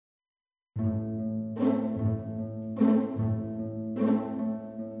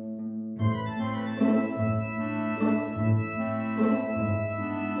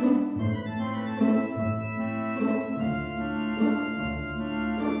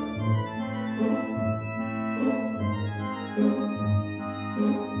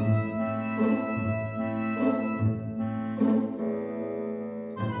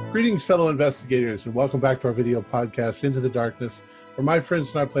Greetings, fellow investigators, and welcome back to our video podcast, Into the Darkness, where my friends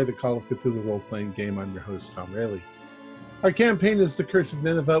and I play the Call of Cthulhu role-playing game. I'm your host, Tom Rayleigh. Our campaign is The Curse of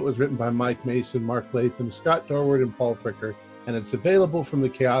Nineveh. It was written by Mike Mason, Mark Latham, Scott Dorward, and Paul Fricker, and it's available from the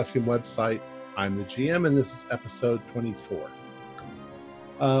Chaosium website. I'm the GM, and this is episode 24.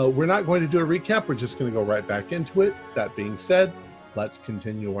 We're not going to do a recap. We're just going to go right back into it. That being said, let's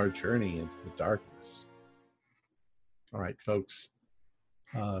continue our journey into the darkness. All right, folks.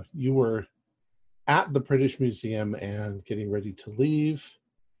 You were at the British Museum and getting ready to leave.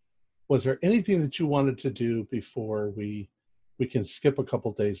 Was there anything that you wanted to do before we can skip a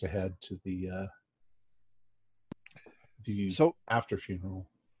couple days ahead to the after funeral?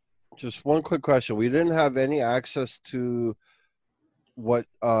 Just one quick question. We didn't have any access to what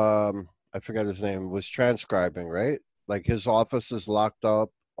I forgot his name was transcribing, right? Like his office is locked up.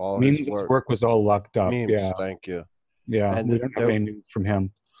 All his work was all locked up. Memes, yeah, thank you. Yeah, and we don't have any news from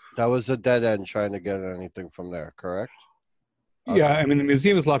him. That was a dead end trying to get anything from there, correct? Yeah, I mean, the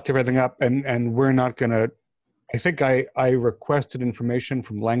museum has locked everything up, and we're not going to... I think I requested information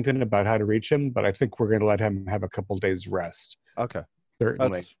from Langdon about how to reach him, but I think we're going to let him have a couple days rest. Okay.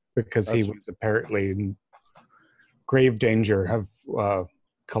 Certainly, because he was apparently in grave danger of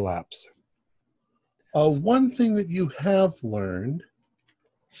collapse. One thing that you have learned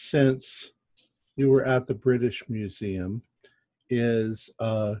since you were at the British Museum is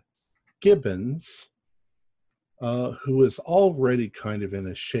Gibbons, who is already kind of in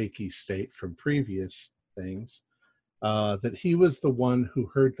a shaky state from previous things, that he was the one who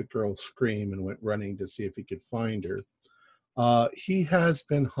heard the girl scream and went running to see if he could find her. He has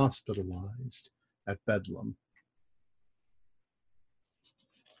been hospitalized at Bedlam.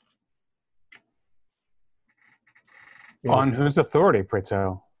 On whose authority,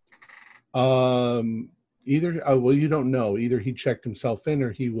 Pritzo? Either well, you don't know. Either he checked himself in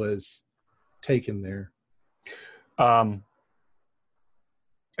or he was taken there. And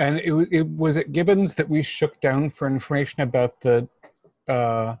it was it Gibbons that we shook down for information about the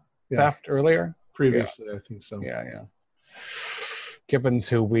theft earlier? Previously, yeah. I think so. Yeah. Gibbons,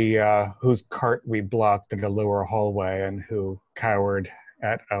 whose cart we blocked in the lower hallway and who cowered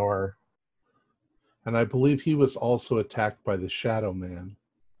at our... And I believe he was also attacked by the Shadow Man.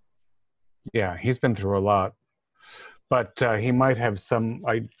 Yeah, he's been through a lot. But he might have some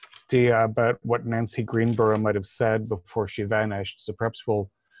idea about what Nancy Greenborough might have said before she vanished. So perhaps we'll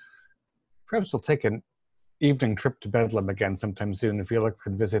take an evening trip to Bedlam again sometime soon if Felix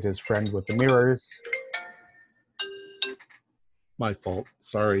can visit his friend with the mirrors. My fault.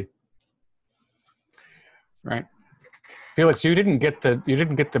 Sorry. Right. Felix, you didn't get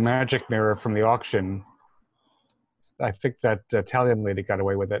the magic mirror from the auction. I think that Italian lady got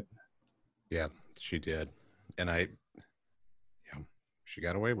away with it. Yeah, she did. And she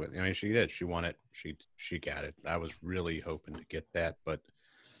got away with it. I mean, she did. She won it. She got it. I was really hoping to get that, but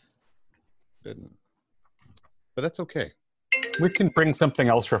didn't. But that's okay. We can bring something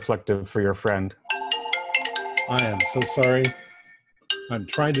else reflective for your friend. I am so sorry. I'm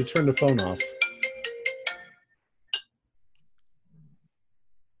trying to turn the phone off.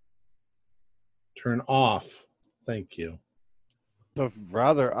 Turn off. Thank you. A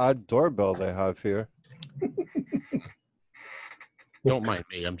rather odd doorbell they have here. Don't mind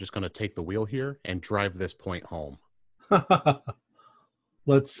me. I'm just going to take the wheel here and drive this point home.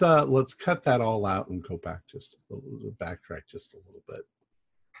 Let's cut that all out and go back backtrack just a little bit.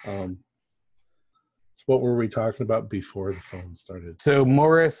 So what were we talking about before the phone started? So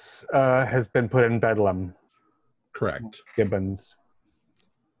Morris has been put in Bedlam. Correct. Gibbons.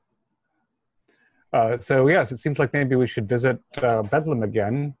 So yes, it seems like maybe we should visit Bedlam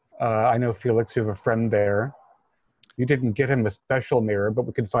again. I know, Felix, you have a friend there. You didn't get him a special mirror, but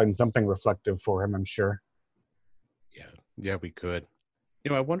we could find something reflective for him, I'm sure. Yeah, we could.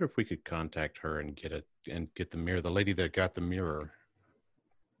 I wonder if we could contact her and get the mirror. The lady that got the mirror.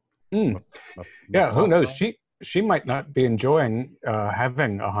 Yeah, who knows? She might not be enjoying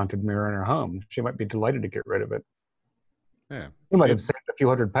having a haunted mirror in her home. She might be delighted to get rid of it. Yeah, she might have saved a few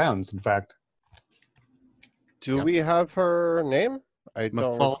 £100, in fact. Do we have her name? I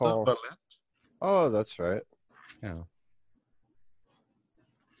don't recall. Valette? Oh, that's right. Yeah.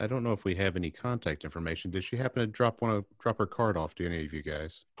 I don't know if we have any contact information. Did she happen to drop her card off to any of you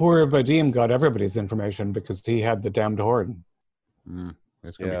guys? Poor Vadim got everybody's information because he had the damned horn.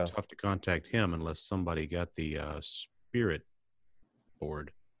 It's going to be tough to contact him unless somebody got the spirit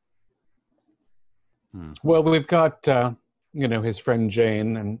board. Well, we've got his friend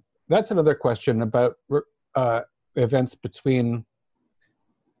Jane, and that's another question about events between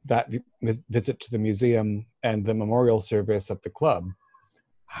that visit to the museum and the memorial service at the club.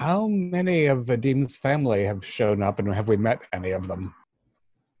 How many of Vadim's family have shown up, and have we met any of them?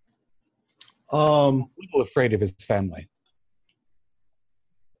 I'm a little afraid of his family.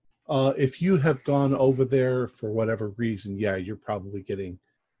 If you have gone over there for whatever reason, yeah, you're probably getting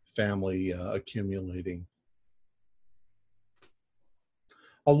family accumulating.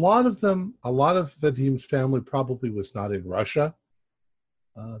 A lot of Vadim's family probably was not in Russia.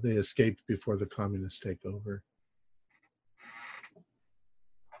 They escaped before the communist takeover.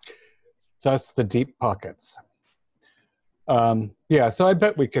 Thus the deep pockets. Yeah, so I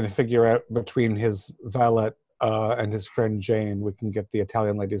bet we can figure out between his valet and his friend Jane, we can get the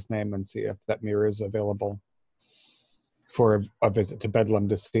Italian lady's name and see if that mirror is available for a visit to Bedlam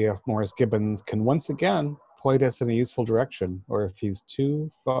to see if Morris Gibbons can once again point us in a useful direction, or if he's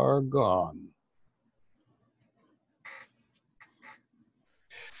too far gone.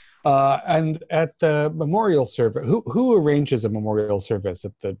 And at the memorial service, who arranges a memorial service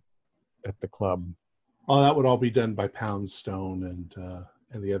at the club? Oh, that would all be done by Poundstone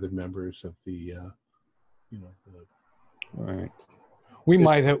and the other members of the Right. We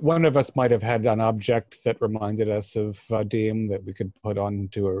might have, one of us might have had an object that reminded us of Vadim that we could put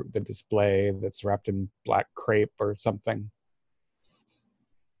onto the display that's wrapped in black crepe or something.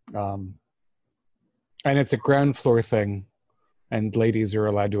 And it's a ground floor thing, and ladies are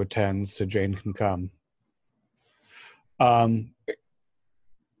allowed to attend, so Jane can come.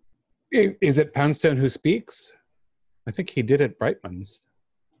 Is it Poundstone who speaks? I think he did at Brightman's.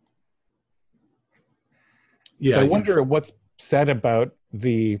 Yeah, so I wonder what's said about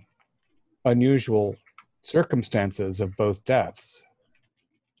the unusual circumstances of both deaths.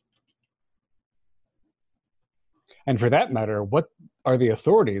 And for that matter, what are the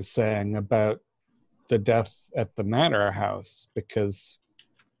authorities saying about the death at the Manor House? Because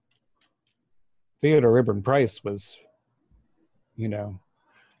Theodore Ribben Price was,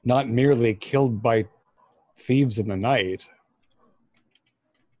 not merely killed by thieves in the night.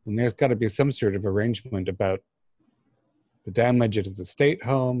 And there's got to be some sort of arrangement about the damage at his estate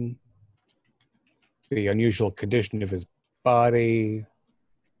home, the unusual condition of his body.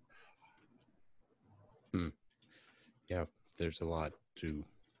 Yeah, there's a lot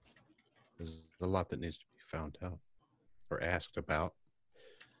that needs to be found out or asked about.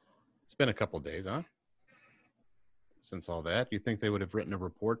 It's been a couple of days, huh? Since all that, you think they would have written a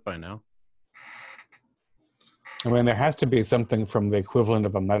report by now? I mean, there has to be something from the equivalent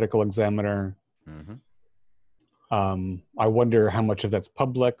of a medical examiner. Mm-hmm. I wonder how much of that's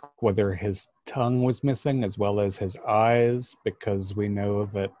public, whether his tongue was missing as well as his eyes, because we know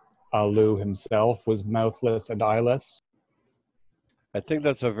that Alu himself was mouthless and eyeless. I think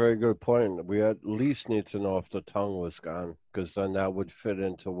that's a very good point. We at least need to know if the tongue was gone, because then that would fit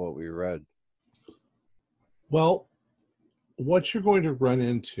into what we read. Well, what you're going to run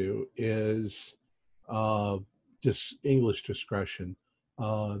into is English discretion.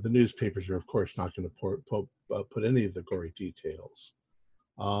 The newspapers are, of course, not going to put any of the gory details.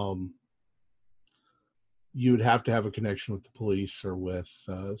 You'd have to have a connection with the police or with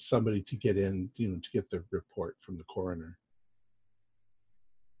somebody to get in, to get the report from the coroner.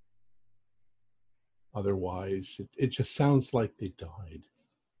 Otherwise, it just sounds like they died.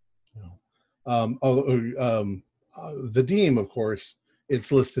 Vadim, of course,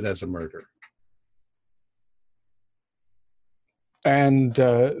 it's listed as a murder. And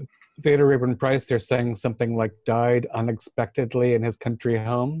Theodore Ribben Price, they're saying something like died unexpectedly in his country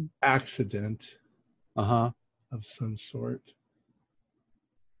home? Accident. Uh-huh. Of some sort.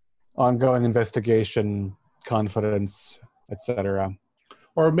 Ongoing investigation, confidence, etc.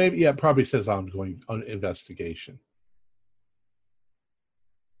 Or maybe, it probably says ongoing investigation.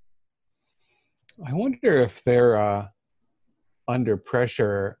 I wonder if they're under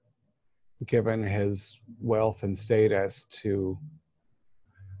pressure, given his wealth and status, to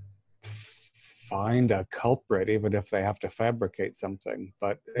find a culprit, even if they have to fabricate something.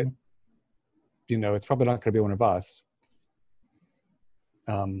 But it's probably not going to be one of us.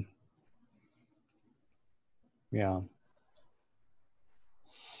 Yeah.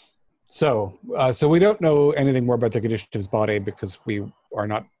 So we don't know anything more about the condition of his body because we are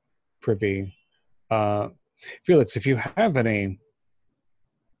not privy. Felix, if you have any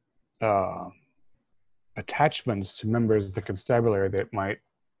attachments to members of the constabulary that might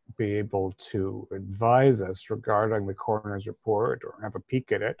be able to advise us regarding the coroner's report or have a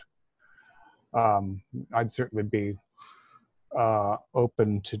peek at it, I'd certainly be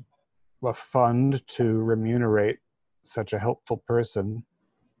open to a fund to remunerate such a helpful person.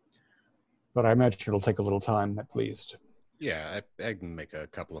 But I imagine it'll take a little time at least. Yeah, I can make a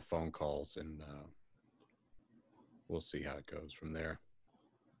couple of phone calls and we'll see how it goes from there.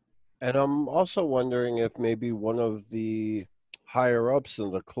 And I'm also wondering if maybe one of the higher ups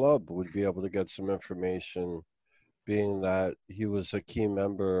in the club would be able to get some information, being that he was a key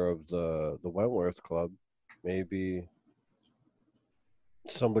member of the Wentworth Club. Maybe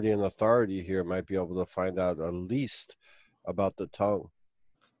somebody in authority here might be able to find out at least about the tongue.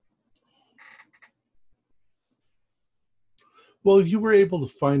 Well, you were able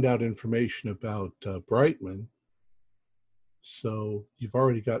to find out information about Brightman, so you've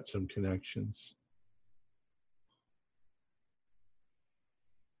already got some connections.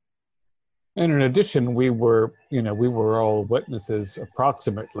 And in addition, we were all witnesses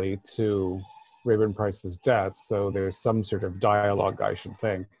approximately to Raven Price's death, so there's some sort of dialogue, I should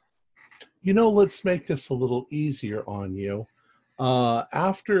think. You know, let's make this a little easier on you.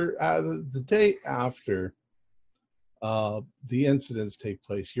 After the day after the incidents take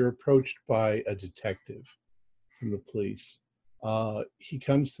place, you're approached by a detective from the police. He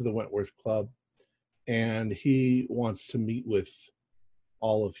comes to the Wentworth Club, and he wants to meet with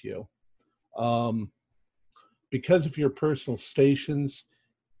all of you. Because of your personal stations,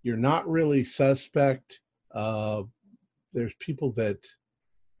 you're not really suspect. There's people that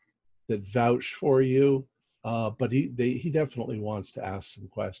vouch for you, but he definitely wants to ask some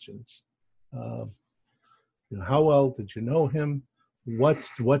questions. How well did you know him? What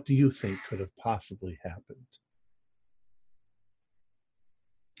do you think could have possibly happened?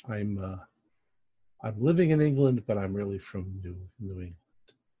 I'm living in England, but I'm really from New England.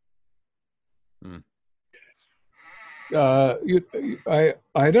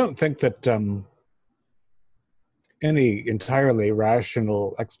 I don't think that any entirely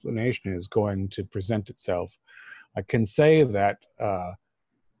rational explanation is going to present itself. I can say that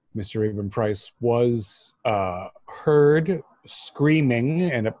Mr. Raven Price was heard screaming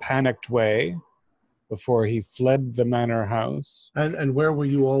in a panicked way before he fled the manor house. And where were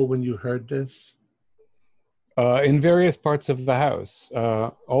you all when you heard this? In various parts of the house.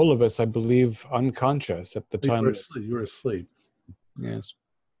 All of us, I believe, unconscious at the time. You were asleep. Yes.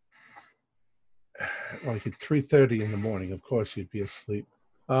 Like at 3:30 in the morning, of course you'd be asleep.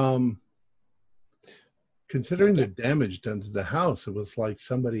 Considering the damage done to the house, it was like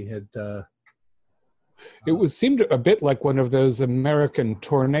somebody had... seemed a bit like one of those American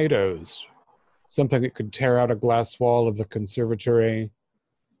tornadoes. Something that could tear out a glass wall of the conservatory,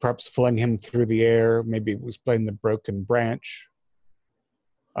 perhaps fling him through the air. Maybe it was playing the broken branch.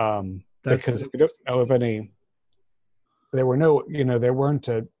 Because we don't know of any... There were no, there weren't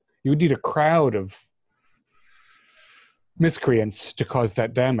you would need a crowd of miscreants to cause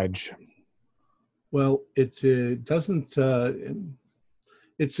that damage. Well, it doesn't.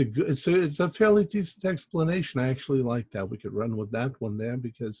 It's a fairly decent explanation. I actually like that. We could run with that one there,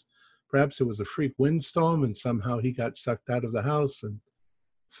 because perhaps it was a freak windstorm and somehow he got sucked out of the house and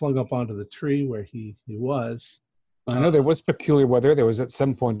flung up onto the tree where he was. I know there was peculiar weather. There was at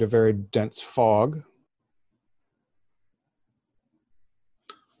some point a very dense fog.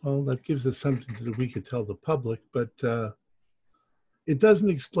 Well, that gives us something that we could tell the public, but it doesn't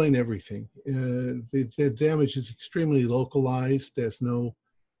explain everything. The damage is extremely localized. There's no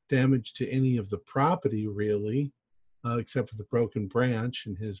damage to any of the property, really, except for the broken branch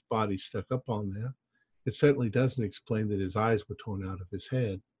and his body stuck up on there. It certainly doesn't explain that his eyes were torn out of his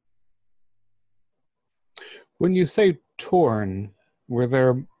head. When you say torn, were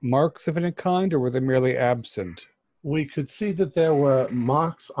there marks of any kind, or were they merely absent? We could see that there were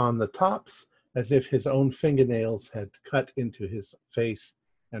marks on the tops, as if his own fingernails had cut into his face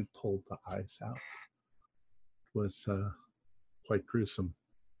and pulled the eyes out. It was quite gruesome.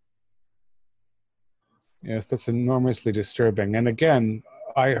 Yes, that's enormously disturbing. And again,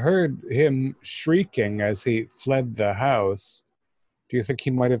 I heard him shrieking as he fled the house. Do you think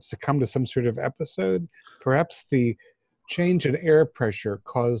he might have succumbed to some sort of episode? Perhaps the change in air pressure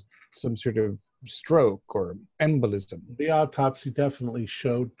caused some sort of stroke or embolism. The autopsy definitely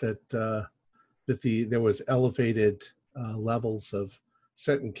showed that there was elevated levels of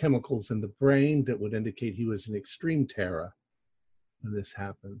certain chemicals in the brain that would indicate he was in extreme terror when this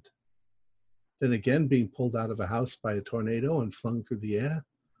happened. Then again, being pulled out of a house by a tornado and flung through the air,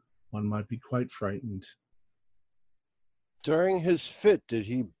 one might be quite frightened. During his fit, did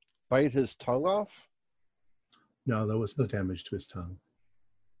he bite his tongue off? No, there was no damage to his tongue.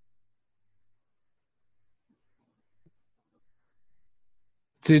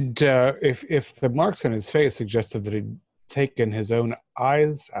 Did if the marks on his face suggested that he'd taken his own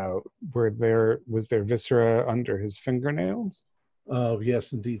eyes out, was there viscera under his fingernails? Oh,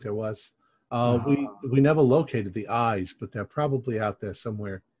 yes, indeed, there was. We never located the eyes, but they're probably out there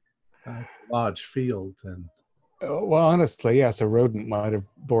somewhere, a large field, and Well, honestly, yes, a rodent might have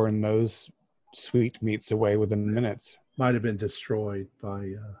borne those sweetmeats away within minutes. Might have been destroyed by,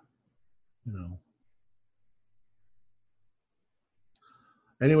 you know.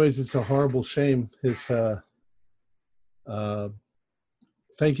 Anyways, it's a horrible shame. Thank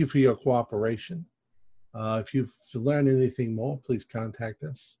you for your cooperation. If you've learned anything more, please contact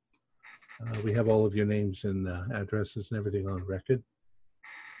us. We have all of your names and addresses and everything on record.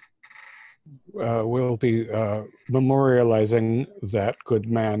 We'll be memorializing that good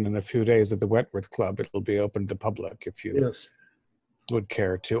man in a few days at the Wentworth Club. It'll be open to the public if you would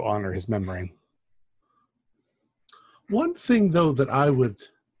care to honor his memory. One thing, though, that I would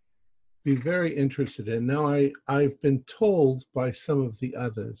be very interested in, now I've been told by some of the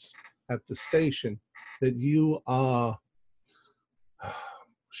others at the station that you are,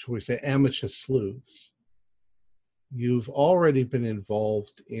 shall we say, amateur sleuths. You've already been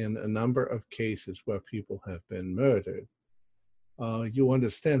involved in a number of cases where people have been murdered. You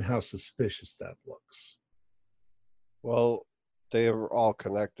understand how suspicious that looks. Well, they are all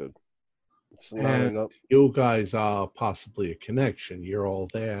connected. It's not And enough. you guys are possibly a connection. You're all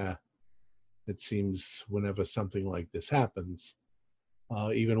there, it seems, whenever something like this happens.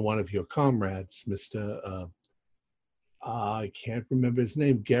 Even one of your comrades, Mr. I can't remember his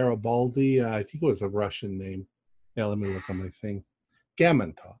name, Garibaldi. I think it was a Russian name. Yeah, let me look on my thing.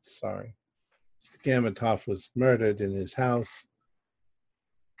 Gamantov, sorry. Mr. Gamantov was murdered in his house,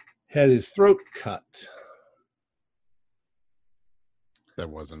 had his throat cut. That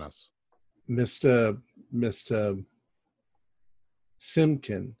wasn't us. Mr.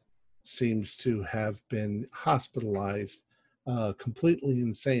 Simkin seems to have been hospitalized, completely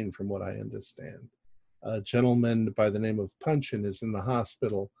insane from what I understand. A gentleman by the name of Punchin is in the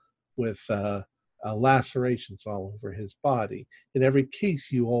hospital with lacerations all over his body. In every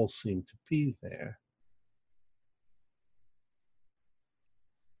case, you all seem to be there.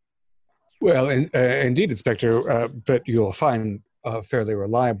 Well, indeed, Inspector, but you'll find fairly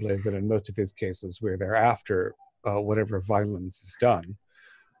reliably that in most of these cases we're there after whatever violence is done.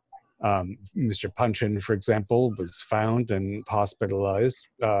 Mr. Punchin, for example, was found and hospitalized,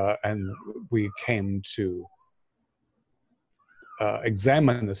 and we came to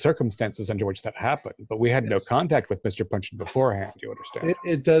examine the circumstances under which that happened. But we had no contact with Mr. Punchin beforehand, you understand?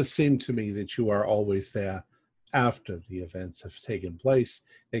 It does seem to me that you are always there after the events have taken place,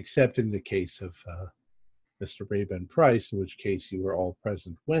 except in the case of Mr. Rayburn Price, in which case you were all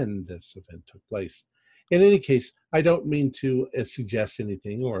present when this event took place. In any case, I don't mean to suggest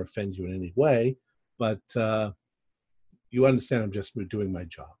anything or offend you in any way, but you understand I'm just doing my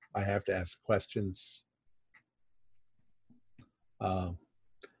job. I have to ask questions.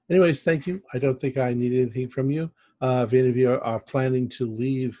 Anyways, thank you. I don't think I need anything from you. If any of you are planning to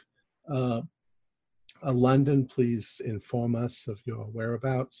leave London, please inform us of your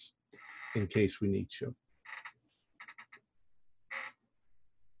whereabouts in case we need you.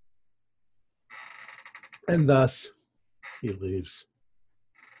 And thus, he leaves.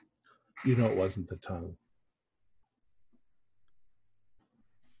 You know it wasn't the tongue.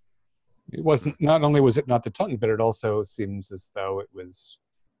 It wasn't. Not only was it not the tongue, but it also seems as though it was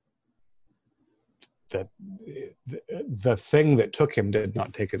that the thing that took him did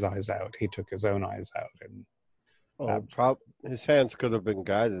not take his eyes out. He took his own eyes out, and his hands could have been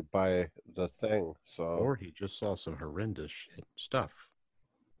guided by the thing. So, or he just saw some horrendous stuff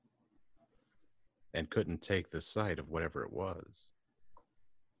and couldn't take the sight of whatever it was.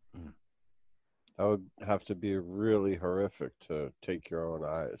 That would have to be really horrific to take your own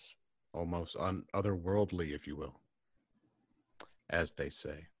eyes. Almost otherworldly, if you will, as they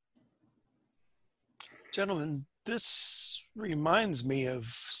say. Gentlemen, this reminds me of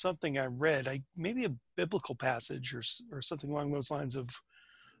something I read, maybe a biblical passage or something along those lines of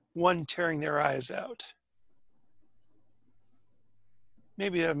one tearing their eyes out.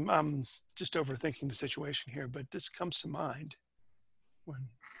 Maybe I'm just overthinking the situation here, but this comes to mind.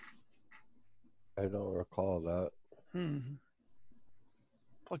 I don't recall that.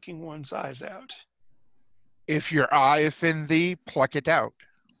 Plucking one's eyes out. If your eye is in thee, pluck it out.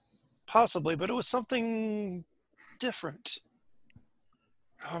 Possibly, but it was something different.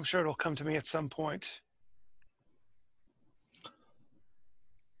 Oh, I'm sure it'll come to me at some point.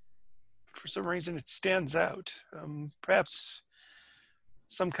 For some reason, it stands out. Perhaps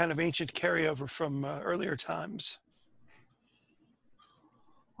some kind of ancient carryover from earlier times.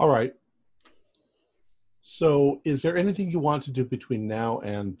 All right. So is there anything you want to do between now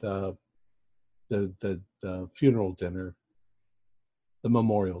and the funeral dinner, the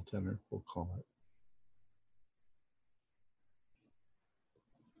memorial dinner, we'll call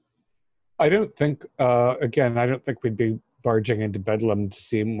I don't think, again, I don't think we'd be barging into Bedlam to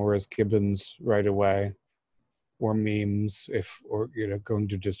see Morris Gibbons right away, or memes, or going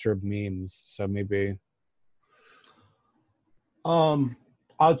to disturb memes. So maybe.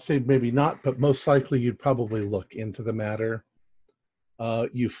 I'd say maybe not, but most likely you'd probably look into the matter.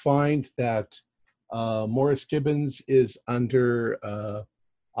 You find that Morris Gibbons is under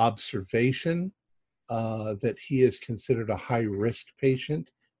observation, that he is considered a high-risk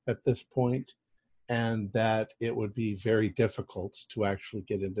patient at this point, and that it would be very difficult to actually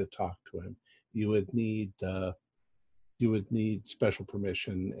get in to talk to him. You would need special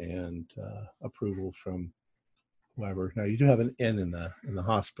permission and approval from whoever. Now you do have an N in the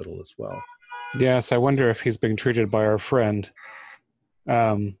hospital as well. Yes, I wonder if he's being treated by our friend.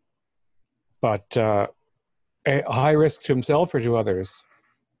 But a high risk to himself or to others?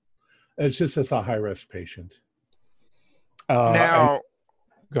 It's just as a high-risk patient. Now,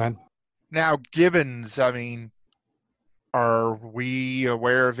 go ahead. Now, Gibbons, I mean, are we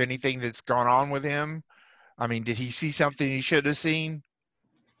aware of anything that's gone on with him? I mean, did he see something he should have seen?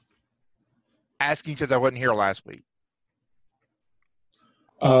 Asking because I wasn't here last week.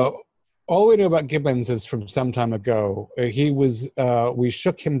 All we know about Gibbons is from some time ago. He was. We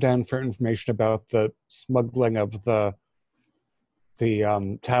shook him down for information about the smuggling of the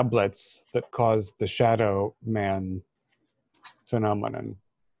tablets that caused the Shadow Man phenomenon,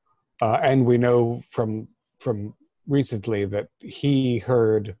 and we know from recently that he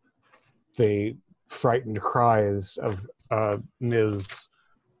heard the frightened cries of Ms.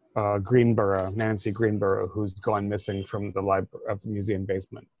 Greenborough, Nancy Greenborough, who's gone missing from the museum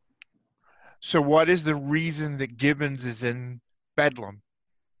basement. So what is the reason that Gibbons is in Bedlam?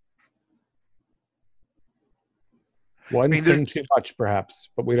 One thing too much, perhaps,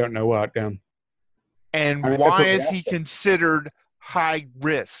 but we don't know what. And I mean, why is he considered high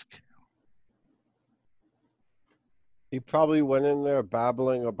risk? He probably went in there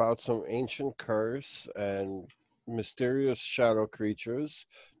babbling about some ancient curse and mysterious shadow creatures.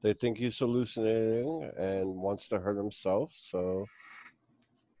 They think he's hallucinating and wants to hurt himself, so...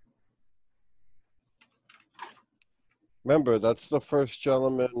 Remember, that's the first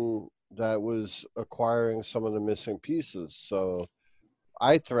gentleman that was acquiring some of the missing pieces, so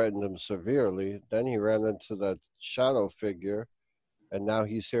I threatened him severely. Then he ran into that shadow figure, and now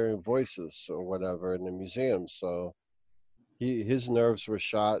he's hearing voices or whatever in the museum, so his nerves were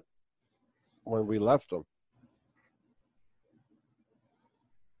shot when we left him.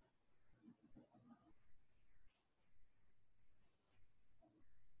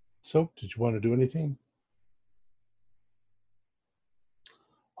 So, did you want to do anything?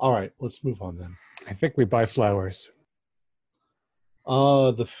 All right, let's move on then. I think we buy flowers.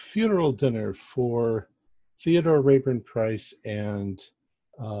 The funeral dinner for Theodore Rayburn Price and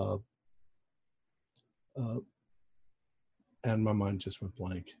my mind just went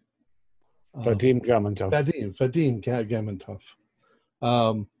blank. Vadim Gamantov. Vadim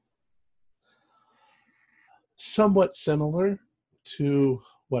Gamantov. Somewhat similar to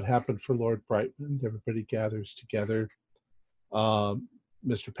what happened for Lord Brightman. Everybody gathers together.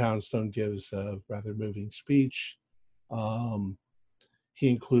 Mr. Poundstone gives a rather moving speech. He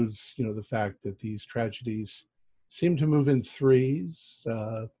includes, the fact that these tragedies seem to move in threes,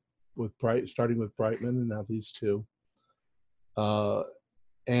 starting with Brightman and now these two.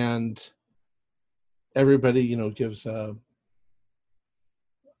 And everybody, gives a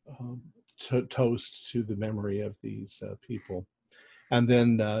toast to the memory of these people. And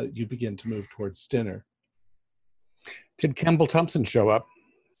then you begin to move towards dinner. Did Campbell Thompson show up?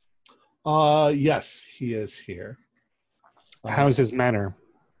 Yes, he is here. How's his manner?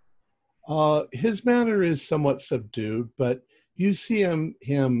 His manner is somewhat subdued, but you see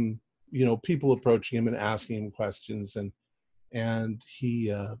him, people approaching him and asking him questions, and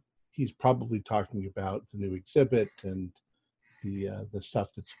he's probably talking about the new exhibit and the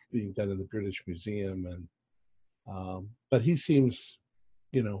stuff that's being done in the British Museum, and but he seems,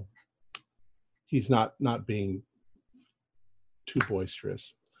 he's not being too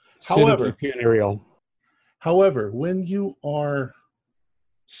boisterous. However, when you are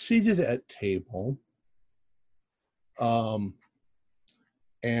seated at table, and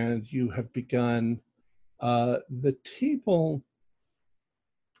you have begun, the table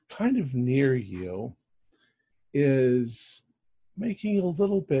kind of near you is making a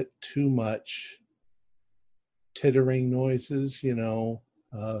little bit too much tittering noises,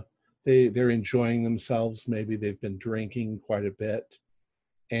 they're enjoying themselves. Maybe they've been drinking quite a bit.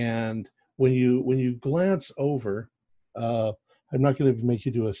 And when you glance over, I'm not going to make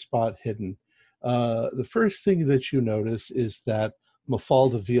you do a spot hidden. The first thing that you notice is that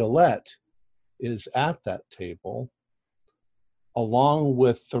Mafalda Violette is at that table, along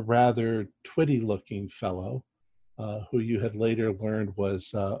with the rather twitty-looking fellow, who you had later learned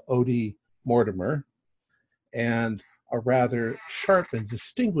was Odie Mortimer, and a rather sharp and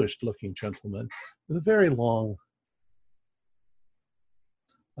distinguished-looking gentleman with a very long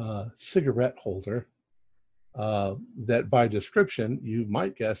cigarette holder that by description you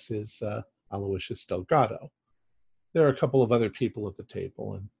might guess is Aloysius Delgado. There are a couple of other people at the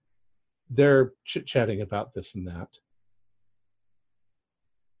table, and they're chit-chatting about this and that.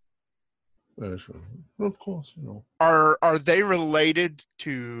 Of course, you know. Are they related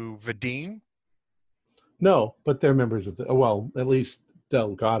to Vadim? No, but they're members of the, well, at least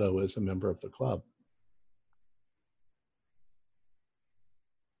Delgado is a member of the club.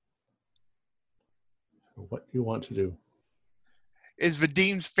 What do you want to do? Is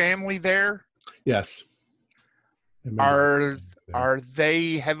Vadim's family there? Yes. Are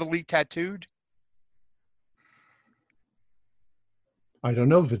they heavily tattooed? I don't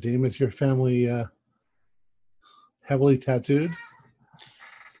know, Vadim. Is your family heavily tattooed?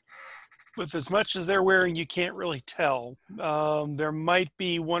 With as much as they're wearing, you can't really tell. There might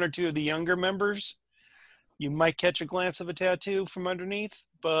be one or two of the younger members. You might catch a glance of a tattoo from underneath,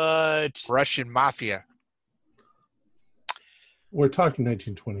 but Russian mafia. We're talking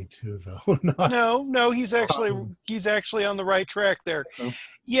 1922, though. Not... No, he's actually on the right track there. Oh.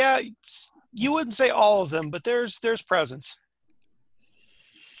 Yeah, you wouldn't say all of them, but there's presence.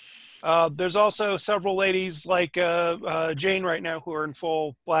 There's also several ladies like Jane right now who are in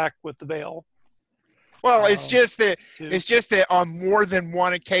full black with the veil. Well, it's just that on more than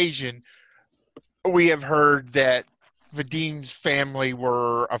one occasion we have heard that Vadim's family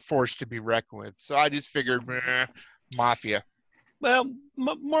were a force to be reckoned with. So I just figured, mafia. Well,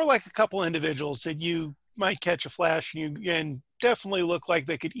 more like a couple individuals that you might catch a flash and definitely look like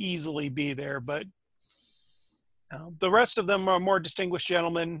they could easily be there, but the rest of them are more distinguished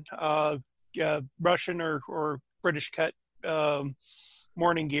gentlemen, Russian or British cut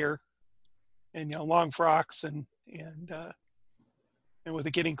morning gear, and long frocks and with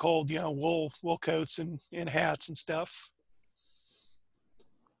it getting cold, wool coats and hats and stuff.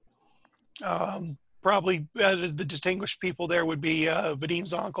 Probably the distinguished people there would be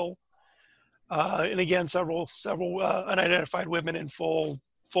Vadim's uncle, and again several unidentified women in full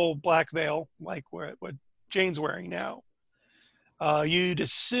black veil, like what Jane's wearing now. You'd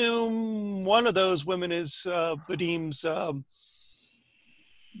assume one of those women is Vadim's,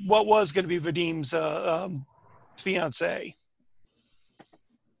 what was going to be Vadim's fiance.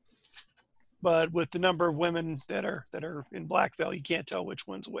 But with the number of women that are in black veil, you can't tell which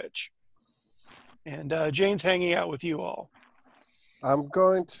one's which. And Jane's hanging out with you all. I'm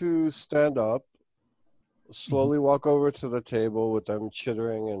going to stand up, slowly walk over to the table with them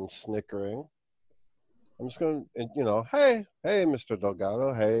chittering and snickering. I'm just going to, hey, Mr.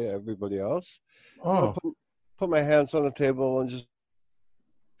 Delgado, hey, everybody else. Oh. Put my hands on the table and just,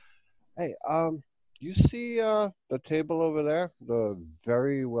 hey, you see the table over there? The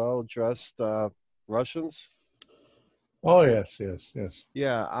very well-dressed Russians? Oh, yes.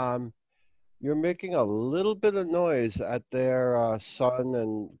 Yeah, you're making a little bit of noise at their son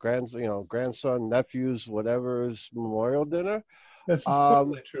and grandson, nephews, whatever's memorial dinner. This is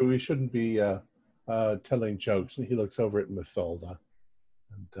probably true. We shouldn't be telling jokes. And he looks over at Mathilda.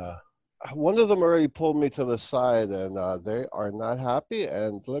 And one of them already pulled me to the side, and they are not happy.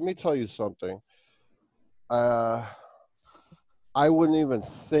 And let me tell you something. I wouldn't even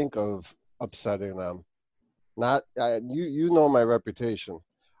think of upsetting them. You know my reputation.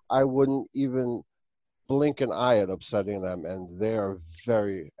 I wouldn't even blink an eye at upsetting them, and they are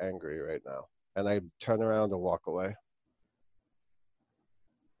very angry right now. And I turn around and walk away.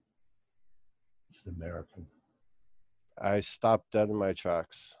 it's American. I stopped dead in my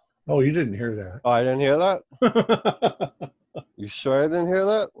tracks. Oh, you didn't hear that. Oh, I didn't hear that? You sure I didn't hear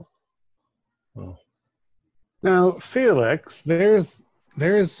that? Oh. Now, Felix, there's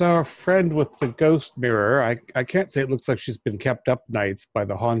our friend with the ghost mirror. I can't say it looks like she's been kept up nights by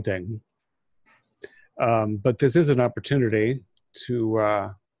the haunting. But this is an opportunity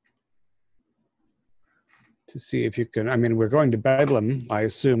to see if you can. I mean, we're going to Bedlam, I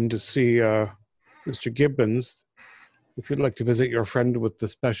assume, to see Mr. Gibbons. If you'd like to visit your friend with the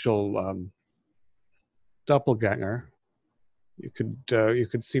special doppelganger, you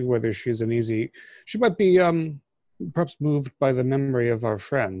could see whether she's an easy. She might be perhaps moved by the memory of our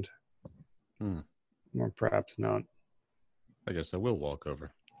friend, or perhaps not. I guess I will walk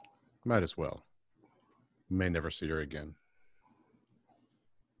over. Might as well. May never see her again.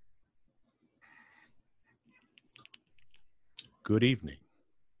 Good evening.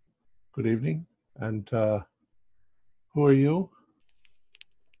 Good evening. And who are you?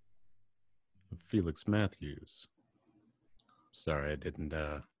 Felix Matthews. Sorry, I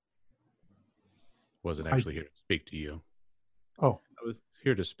wasn't actually here to speak to you. Oh. I was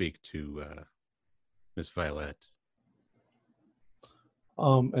here to speak to Miss Violet.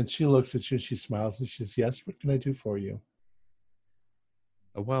 And she looks at you, she smiles, and she says, yes, what can I do for you?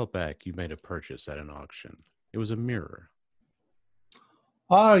 A while back, you made a purchase at an auction. It was a mirror.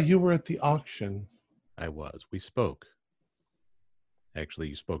 Ah, you were at the auction. I was. We spoke. Actually,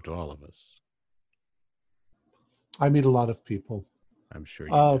 you spoke to all of us. I meet a lot of people. I'm sure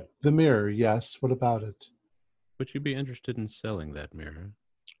you do. The mirror, yes. What about it? Would you be interested in selling that mirror?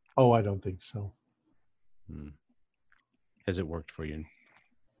 Oh, I don't think so. Has it worked for you?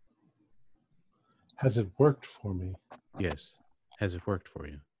 Has it worked for me? Yes. Has it worked for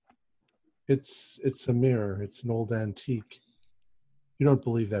you? It's a mirror. It's an old antique. You don't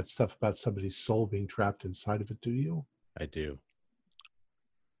believe that stuff about somebody's soul being trapped inside of it, do you? I do.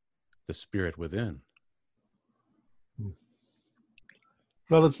 The spirit within.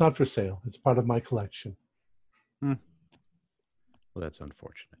 Well, it's not for sale. It's part of my collection. Well, that's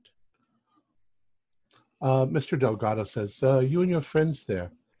unfortunate. Mr. Delgado says, you and your friends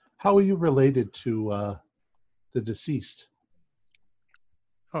there, how are you related to the deceased?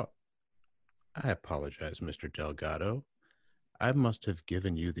 Oh, I apologize, Mr. Delgado. I must have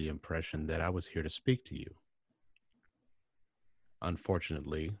given you the impression that I was here to speak to you.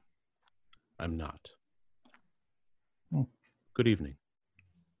 Unfortunately, I'm not. Good evening.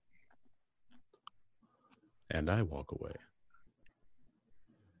 And I walk away.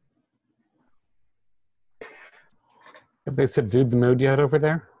 Have they subdued the mood yet over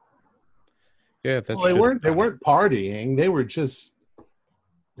there? Yeah, that's well, they weren't partying. They were just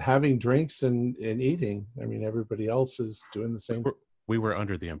having drinks and eating. I mean, everybody else is doing the same. We were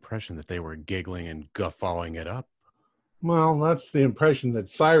under the impression that they were giggling and guffawing it up. Well, that's the impression that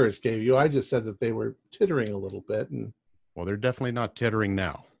Cyrus gave you. I just said that they were tittering a little bit. And well, they're definitely not tittering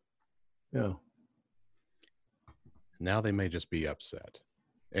now. Yeah. Now they may just be upset.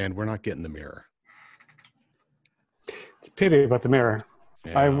 And we're not getting the mirror. It's a pity about the mirror.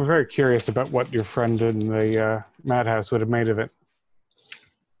 Yeah. I'm very curious about what your friend in the madhouse would have made of it.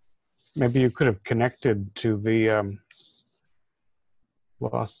 Maybe you could have connected to the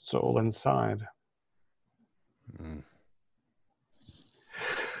lost soul inside.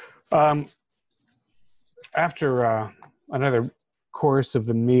 After another course of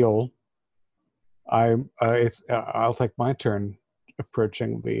the meal, I'll take my turn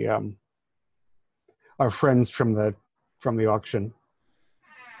approaching the our friends from the auction.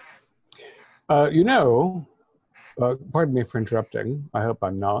 Pardon me for interrupting. I hope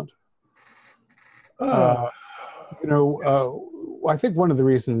I'm not. I think one of the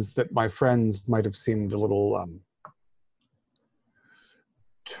reasons that my friends might have seemed a little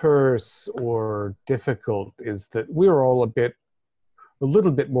terse or difficult is that we were all a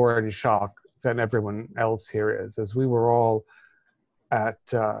little bit more in shock than everyone else here is, as we were all at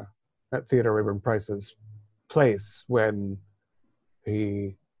Theodore Abram Price's place when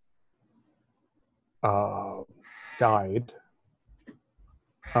he died.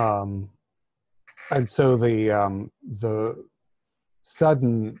 And so the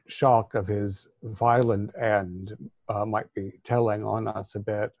sudden shock of his violent end might be telling on us a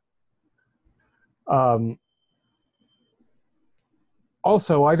bit.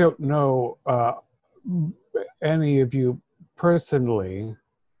 Also, I don't know any of you personally,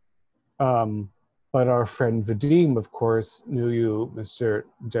 but our friend Vadim, of course, knew you, Mr.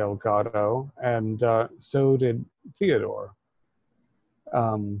 Delgado, and so did Theodore,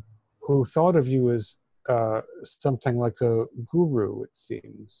 who thought of you as something like a guru, it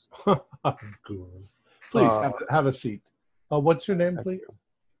seems. Guru. Please have a seat. What's your name, please?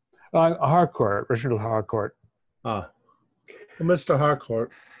 Harcourt, Reginald Harcourt. Mr.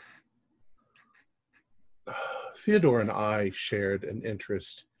 Harcourt, Theodore and I shared an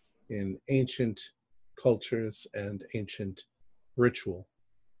interest in ancient cultures and ancient ritual.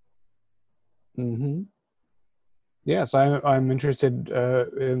 Mm-hmm. Yes, I'm interested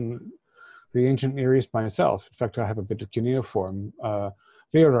in the ancient Near East myself. In fact, I have a bit of cuneiform.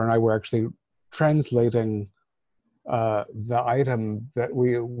 Theodore and I were actually translating the item that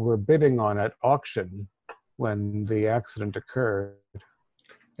we were bidding on at auction when the accident occurred.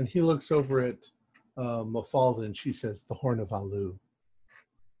 And he looks over at Mafalda and she says, the Horn of Alu.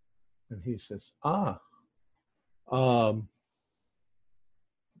 And he says,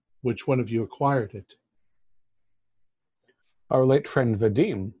 which one of you acquired it? Our late friend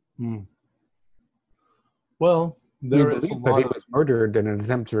Vadim. Well, We There is a believe that he lot was murdered in an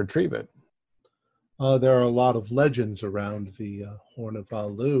attempt to retrieve it. there are a lot of legends around the Horn of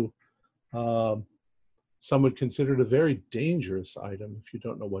Alu. Um, some would consider it a very dangerous item if you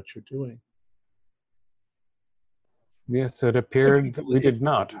don't know what you're doing. Yes, it If appeared you that we believe- did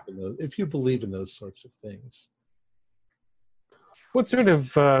not. if you believe in those sorts of things. What sort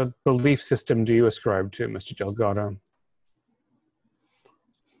of belief system do you ascribe to, Mr. Delgado?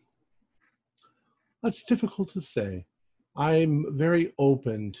 That's difficult to say. I'm very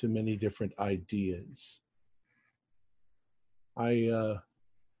open to many different ideas. I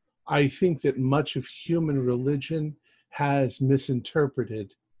think that much of human religion has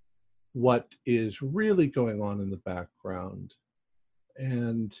misinterpreted what is really going on in the background,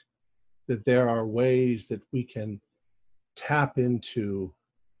 and that there are ways that we can tap into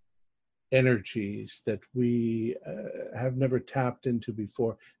energies that we have never tapped into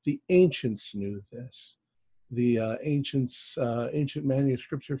before. The ancients knew this. The ancient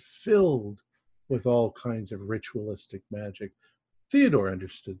manuscripts are filled with all kinds of ritualistic magic. Theodore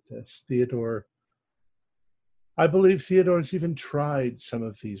understood this. I believe Theodore's even tried some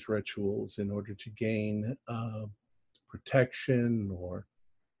of these rituals in order to gain protection or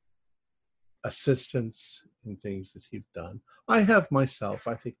assistance in things that he'd done. I have myself.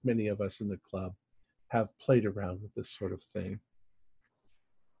 I think many of us in the club have played around with this sort of thing.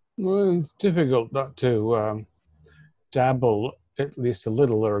 Well, it's difficult not to dabble at least a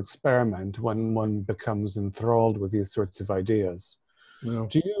little or experiment when one becomes enthralled with these sorts of ideas. Well,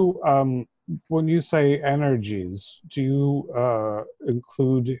 Do you, when you say energies, do you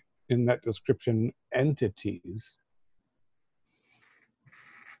include in that description entities?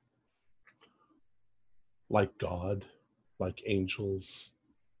 like God, like angels.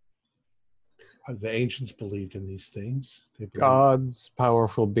 The ancients believed in these things. They believed Gods,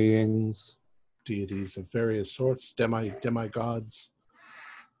 powerful beings? deities of various sorts, demigods.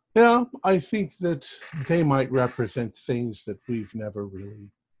 Yeah, I think that they might represent things that we've never really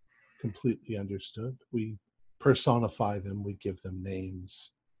completely understood. We personify them, we give them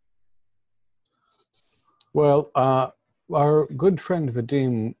names. Well, our good friend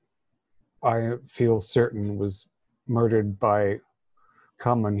Vadim, I feel certain, was murdered by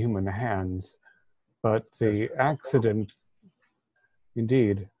common human hands, but the accident,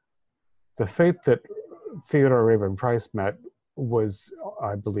 indeed, the fate that Theodore Raven Price met was,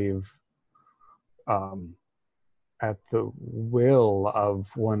 I believe, at the will of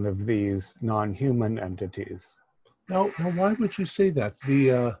one of these non-human entities. Now, why would you say that?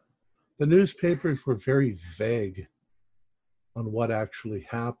 The newspapers were very vague on what actually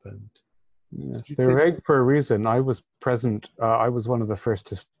happened. Yes, they're vague for a reason. I was present. I was one of the first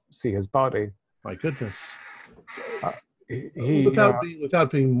to see his body. My goodness. He,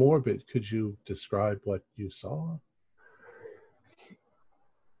 Without being morbid, could you describe what you saw?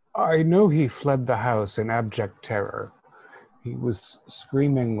 I know he fled the house in abject terror. He was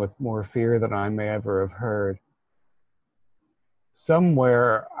screaming with more fear than I may ever have heard.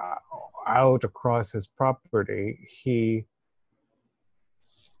 Somewhere out across his property, he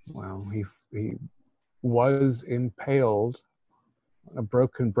was impaled on a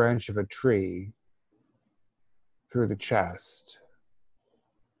broken branch of a tree through the chest.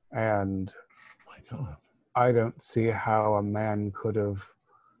 And My God. I don't see how a man could have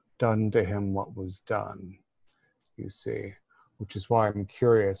done to him what was done, you see, which is why I'm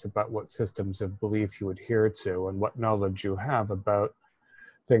curious about what systems of belief you adhere to and what knowledge you have about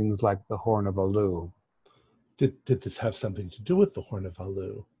things like the Horn of Alu. Did this have something to do with the Horn of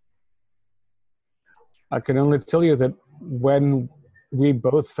Alu? I can only tell you that when we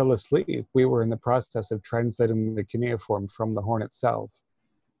both fell asleep, we were in the process of translating the cuneiform from the horn itself.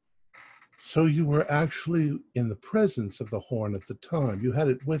 So you were actually in the presence of the horn at the time. You had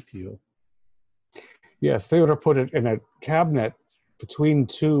it with you. Yes, they would have put it in a cabinet between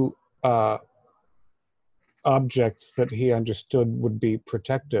two objects that he understood would be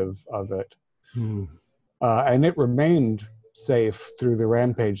protective of it. And it remained safe through the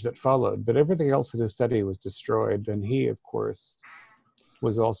rampage that followed, but everything else in his study was destroyed, and he, of course,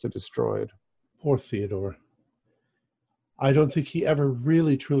 was also destroyed. Poor Theodore. I don't think he ever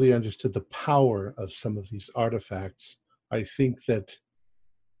really truly understood the power of some of these artifacts. I think that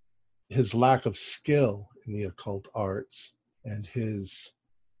his lack of skill in the occult arts and his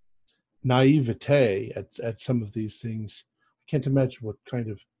naivete at some of these things, I can't imagine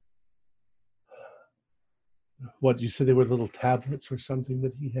what you said, they were little tablets or something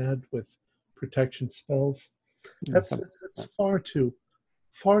that he had with protection spells. That's far too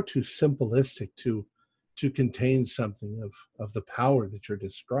simplistic to contain something of the power that you're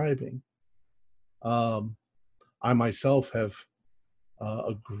describing. I myself have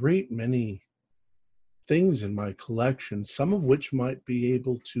a great many things in my collection, some of which might be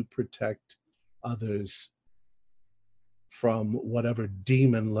able to protect others from whatever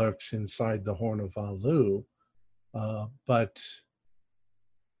demon lurks inside the Horn of Alu. But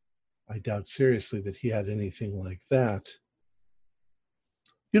I doubt seriously that he had anything like that.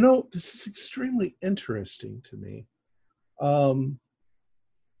 You know, this is extremely interesting to me.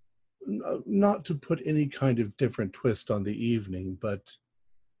 Not to put any kind of different twist on the evening, but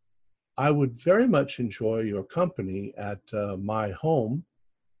I would very much enjoy your company at my home.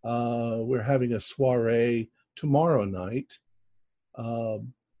 We're having a soiree tomorrow night,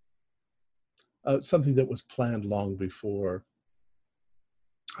 something that was planned long before.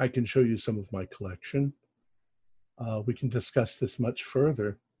 I can show you some of my collection. We can discuss this much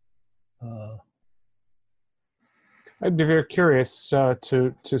further. I'd be very curious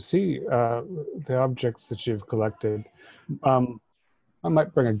to see the objects that you've collected. I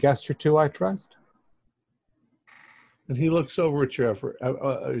might bring a guest or two, I trust. And he looks over at your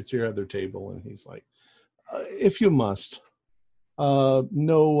other table, and he's like, "If you must,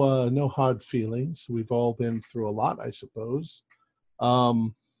 no hard feelings. We've all been through a lot, I suppose.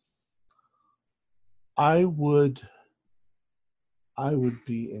 I would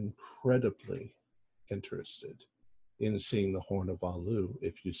be incredibly interested in seeing the Horn of Alu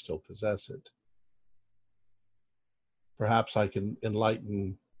if you still possess it. Perhaps I can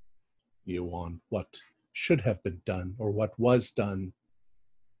enlighten you on what should have been done or what was done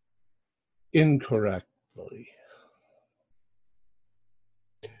incorrectly."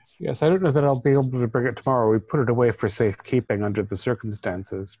 Yes, I don't know that I'll be able to bring it tomorrow. We put it away for safekeeping under the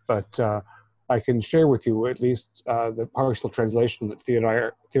circumstances, but I can share with you at least the partial translation that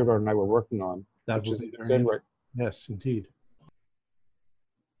Theodore and I were working on. That which will is be its very own right. Yes, indeed.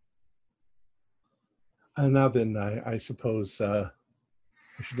 And now then, I suppose I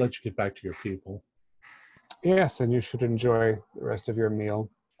should let you get back to your people. Yes, and you should enjoy the rest of your meal.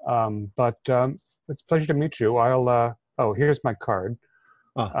 But it's a pleasure to meet you. Oh, here's my card.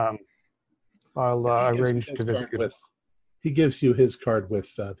 I'll He gives you arrange his to visit card you. He gives you his card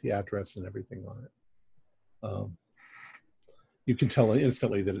with the address and everything on it. You can tell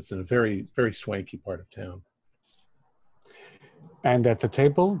instantly that it's in a very, very swanky part of town. And at the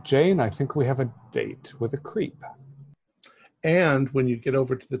table, Jane, I think we have a date with a creep. And when you get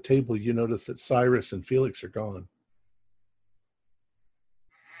over to the table, you notice that Cyrus and Felix are gone.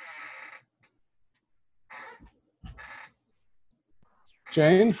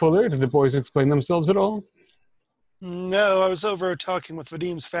 Jane, Fuller, did the boys explain themselves at all? No, I was over talking with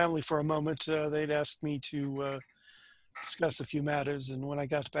Vadim's family for a moment. They'd asked me to discuss a few matters, and when I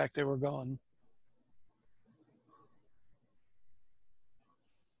got back, they were gone.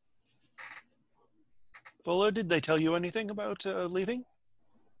 Fuller, did they tell you anything about leaving?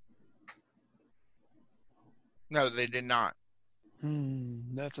 No, they did not.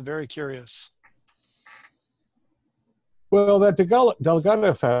 That's very curious. Well, that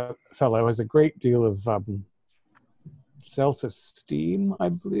Delgado fellow has a great deal of self-esteem, I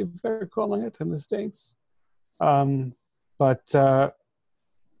believe they're calling it in the States. But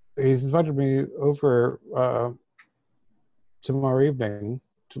he's invited me over tomorrow evening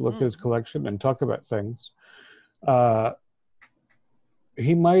to look at his collection and talk about things.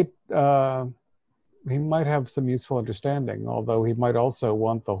 He might have some useful understanding, although he might also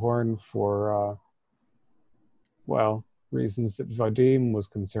want the horn for, reasons that Vadim was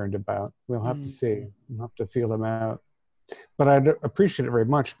concerned about. We'll have to see. We'll have to feel him out. But I'd appreciate it very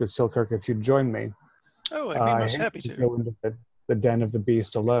much, Miss Silkirk, if you'd join me. Oh, I'd be most happy to. Go into the den of the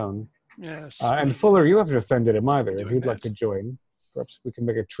beast alone. Yes. And Fuller, you haven't offended him either. If you'd like that. to join, perhaps we can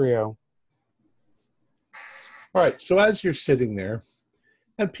make a trio. All right, so as you're sitting there,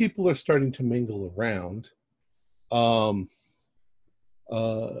 and people are starting to mingle around,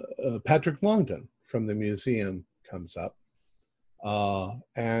 Patrick Longdon from the museum comes up,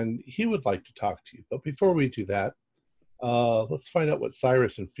 and he would like to talk to you. But before we do that, let's find out what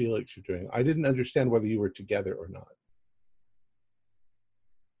Cyrus and Felix are doing. I didn't understand whether you were together or not.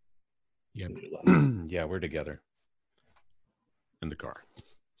 Yep. Yeah, we're together in the car.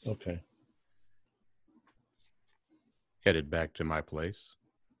 Okay. Headed back to my place.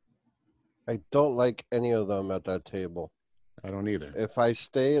 I don't like any of them at that table. I don't either. If I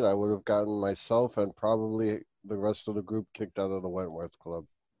stayed, I would have gotten myself and probably the rest of the group kicked out of the Wentworth Club.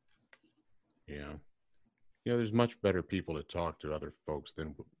 Yeah. You know, there's much better people to talk to other folks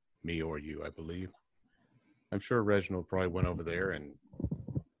than me or you, I believe. I'm sure Reginald probably went over there, and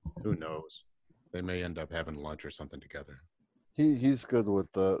who knows? They may end up having lunch or something together. He's good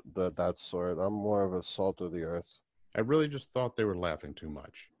with the that sort. I'm more of a salt of the earth. I really just thought they were laughing too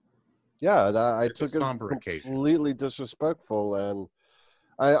much. Yeah, I It's a took it somber occasion. completely disrespectful, and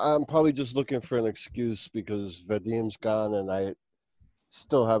I'm probably just looking for an excuse because Vadim's gone, and I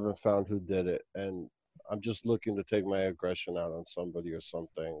still haven't found who did it, and I'm just looking to take my aggression out on somebody or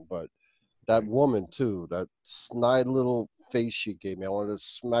something. But that woman too, that snide little face she gave me, I wanted to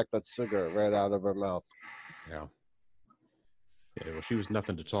smack that cigarette right out of her mouth. Yeah. Yeah, well, she was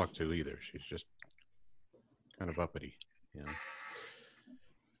nothing to talk to either. She's just kind of uppity, you know.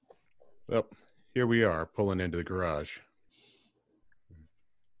 Well, here we are, pulling into the garage.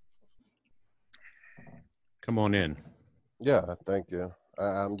 Come on in. Yeah, thank you.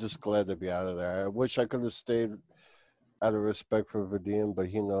 I'm just glad to be out of there. I wish I could have stayed out of respect for Vadim, but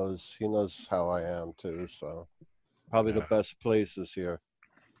he knows how I am too. So probably the best place is here.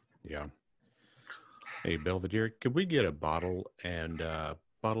 Yeah. Hey, Belvedere, could we get a bottle and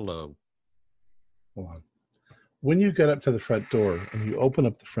bottle of... Hold on. When you get up to the front door and you open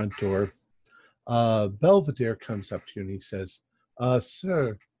up the front door, Belvedere comes up to you and he says,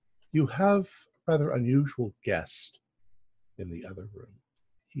 sir, you have a rather unusual guest in the other room.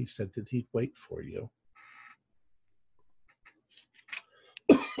 He said that he'd wait for you.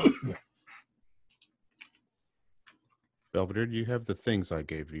 Belvedere, do you have the things I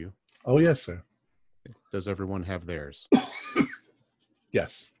gave you? Oh, yes, sir. Does everyone have theirs?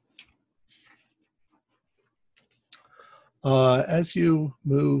 Yes. As you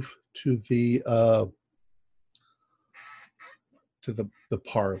move to the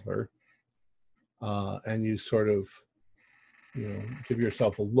parlor, and you sort of, give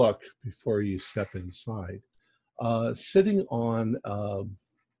yourself a look before you step inside. Sitting on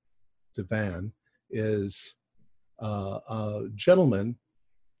divan is a gentleman.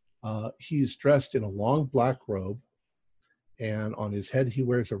 He's dressed in a long black robe, and on his head he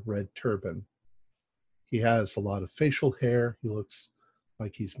wears a red turban. He has a lot of facial hair. He looks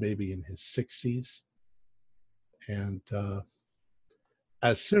like he's maybe in his 60s. And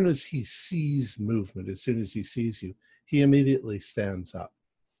as soon as he sees movement, as soon as he sees you, he immediately stands up.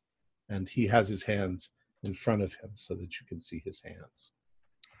 And he has his hands in front of him so that you can see his hands.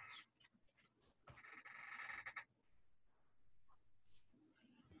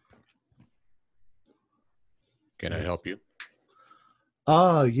 Can I help you?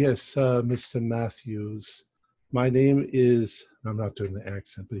 Yes, Mr. Matthews. My name is, I'm not doing the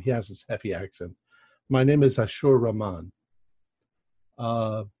accent, but he has this heavy accent. My name is Ashur Rahman.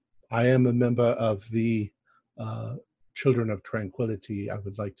 I am a member of the Children of Tranquility. I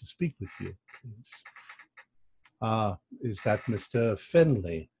would like to speak with you, please. Is that Mr.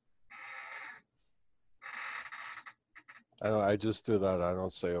 Finley? I just do that. I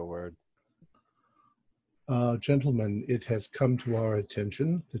don't say a word. Gentlemen, it has come to our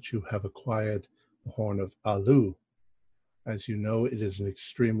attention that you have acquired the Horn of Alu. As you know, it is an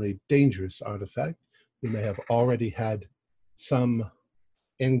extremely dangerous artifact. You may have already had some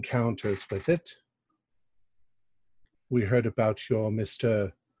encounters with it. We heard about your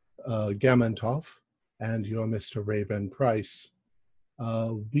Mr. Gamentov and your Mr. Raven Price.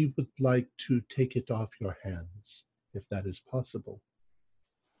 We would like to take it off your hands, if that is possible.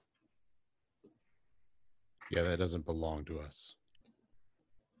 Yeah, that doesn't belong to us.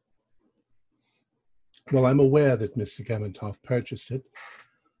 Well, I'm aware that Mr. Gamentov purchased it,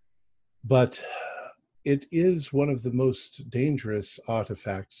 but it is one of the most dangerous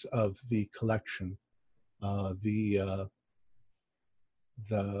artifacts of the collection. The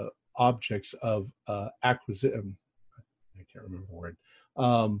objects of acquisition. I can't remember the word.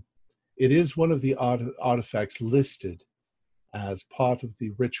 It is one of the artifacts listed as part of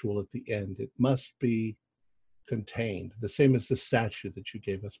the ritual at the end. It must be contained, the same as the statue that you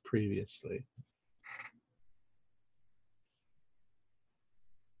gave us previously.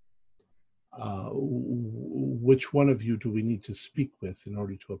 Which one of you do we need to speak with in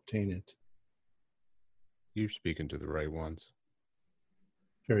order to obtain it? You're speaking to the right ones.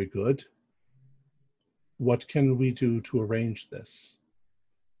 Very good. What can we do to arrange this?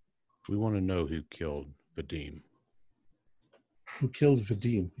 We want to know who killed Vadim. Who killed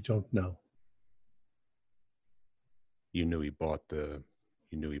Vadim? We don't know. You knew he bought the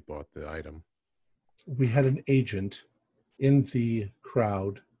item. We had an agent in the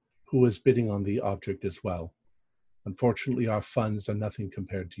crowd who was bidding on the object as well. Unfortunately, our funds are nothing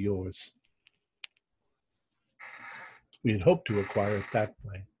compared to yours. We had hoped to acquire it that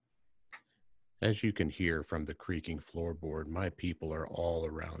way. As you can hear from the creaking floorboard, my people are all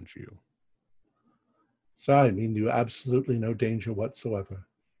around you. So I mean, you absolutely no danger whatsoever.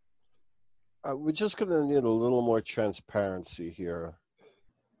 We're just going to need a little more transparency here.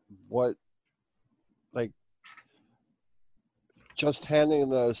 What, like, just handing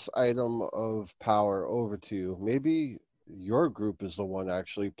this item of power over to you, maybe your group is the one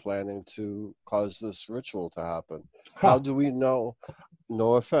actually planning to cause this ritual to happen. How do we know?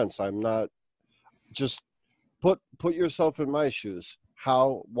 No offense, I'm not. Just put yourself in my shoes.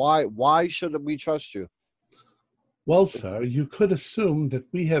 Why should we trust you? Well, sir, you could assume that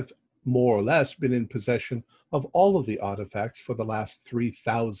we have more or less been in possession of all of the artifacts for the last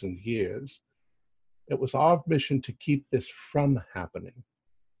 3,000 years. It was our mission to keep this from happening.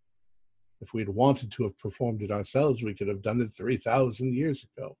 If we'd wanted to have performed it ourselves, we could have done it 3,000 years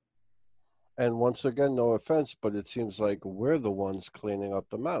ago. And once again, no offense, but it seems like we're the ones cleaning up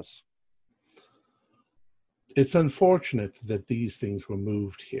the mess. It's unfortunate that these things were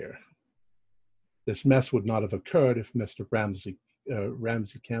moved here. This mess would not have occurred if Mr. Ramsey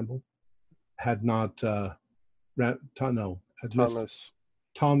Campbell had not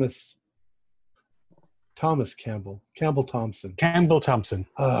Thomas Campbell Thompson. Campbell Thompson.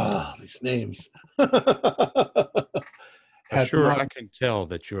 These names. Sure, I can tell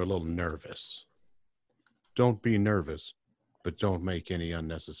that you're a little nervous. Don't be nervous, but don't make any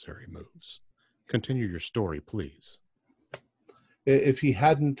unnecessary moves. Continue your story, please. If he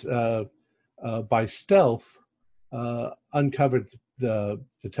hadn't, by stealth, uncovered the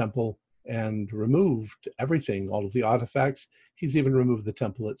temple and removed everything, all of the artifacts, he's even removed the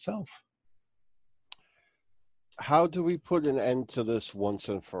temple itself. How do we put an end to this once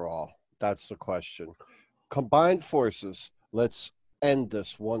and for all? That's the question. Combined forces, let's end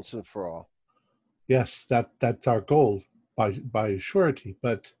this once and for all. Yes, that's our goal by surety,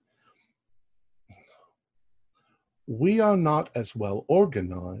 but we are not as well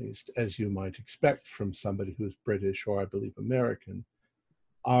organized as you might expect from somebody who's British or, I believe, American.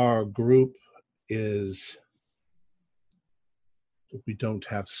 Our group we don't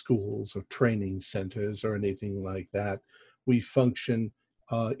have schools or training centers or anything like that. We function,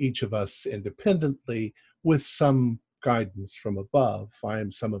 each of us independently, with some guidance from above. I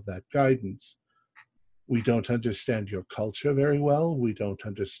am some of that guidance. We don't understand your culture very well. We don't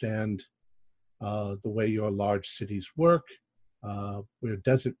understand the way your large cities work. We're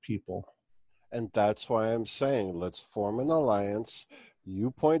desert people. And that's why I'm saying, let's form an alliance.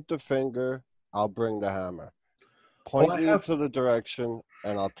 You point the finger, I'll bring the hammer. Point me to the direction,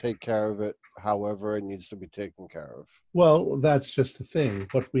 and I'll take care of it however it needs to be taken care of. Well, that's just the thing.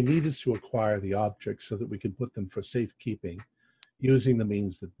 What we need is to acquire the objects so that we can put them for safekeeping, using the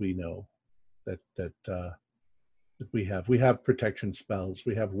means that we know that we have. We have protection spells.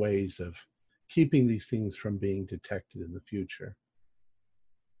 We have ways of keeping these things from being detected in the future.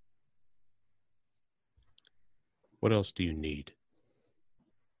 What else do you need?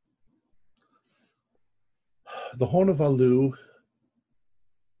 The Horn of Alu,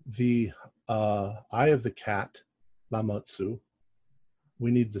 the Eye of the Cat, Lamotsu.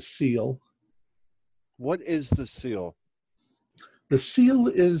 We need the seal. What is the seal? The seal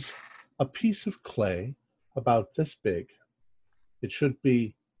is a piece of clay about this big. It should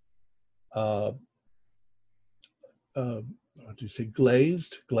be, what do you say,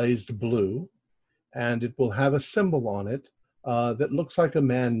 glazed blue, and it will have a symbol on it that looks like a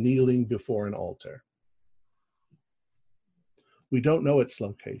man kneeling before an altar. We don't know its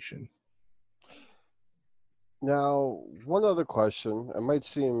location. Now, one other question. It might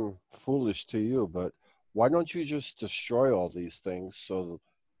seem foolish to you, but why don't you just destroy all these things so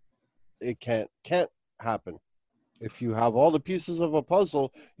it can't happen? If you have all the pieces of a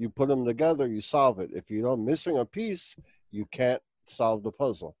puzzle, you put them together, you solve it. If you're missing a piece, you can't solve the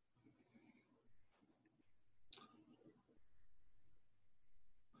puzzle.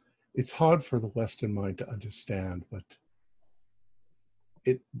 It's hard for the Western mind to understand, but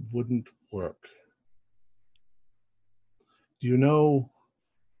it wouldn't work. Do you know,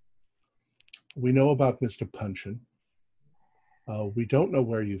 we know about Mr. Punchin. We don't know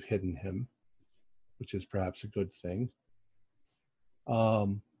where you've hidden him, which is perhaps a good thing.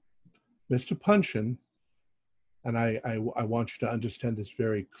 Mr. Punchin, and I want you to understand this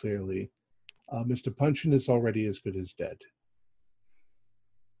very clearly, Mr. Punchin is already as good as dead.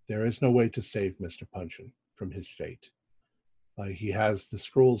 There is no way to save Mr. Punchin from his fate. He has the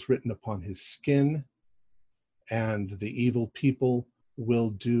scrolls written upon his skin, and the evil people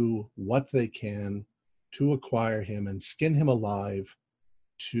will do what they can to acquire him and skin him alive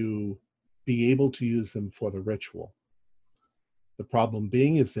to be able to use them for the ritual. The problem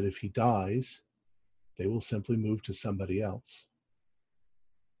being is that if he dies, they will simply move to somebody else.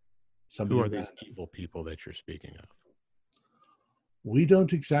 Who are these evil people that you're speaking of? We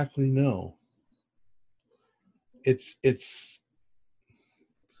don't exactly know. it's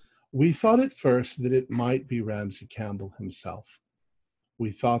we thought at first that it might be Ramsey Campbell himself.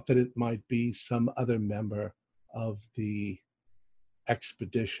 We thought that it might be some other member of the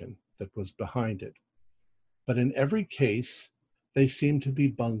expedition that was behind it. But in every case, they seem to be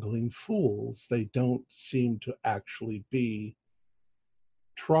bungling fools. They don't seem to actually be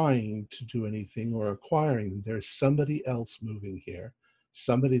trying to do anything or acquiring. There's somebody else moving here,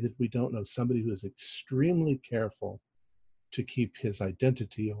 somebody that we don't know, somebody who is extremely careful to keep his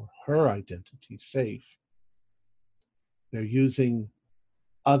identity or her identity safe. They're using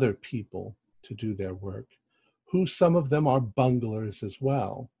other people to do their work, who some of them are bunglers as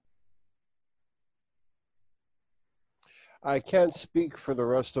well. I can't speak for the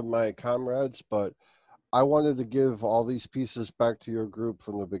rest of my comrades, but I wanted to give all these pieces back to your group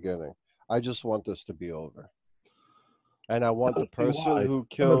from the beginning. I just want this to be over. And I want the person who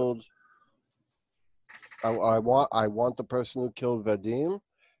killed... I want the person who killed Vadim.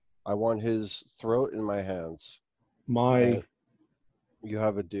 I want his throat in my hands. And you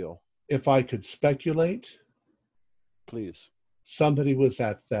have a deal. If I could speculate, please. Somebody was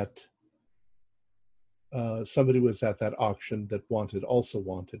at that auction that also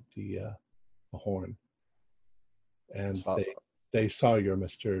wanted the horn, and they saw your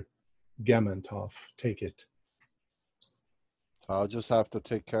Mr. Gamantov take it. I'll just have to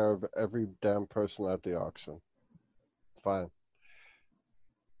take care of every damn person at the auction. Fine.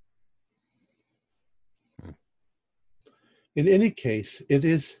 In any case, it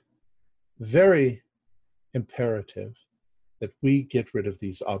is very imperative that we get rid of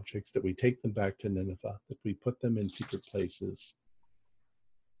these objects, that we take them back to Nineveh, that we put them in secret places.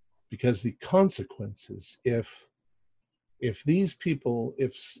 Because the consequences, if these people,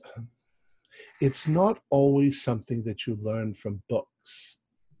 it's not always something that you learn from books.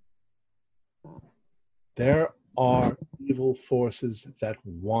 There are evil forces that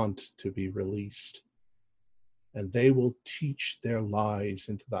want to be released, and they will teach their lies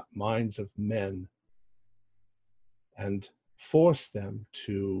into the minds of men and force them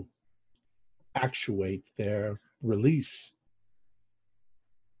to actuate their release.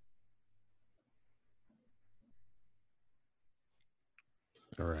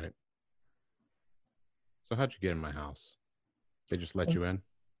 All right. So how'd you get in my house? They just let you in?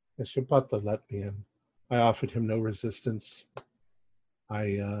 Yes, your butler let me in. I offered him no resistance.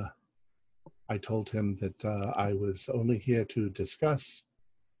 I told him that I was only here to discuss,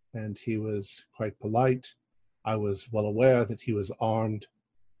 and he was quite polite. I was well aware that he was armed,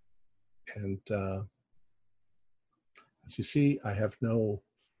 and as you see, I have no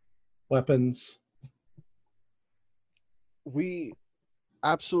weapons. We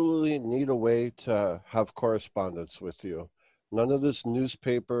absolutely need a way to have correspondence with you. None of this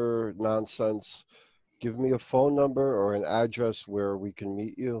newspaper nonsense. Give me a phone number or an address where we can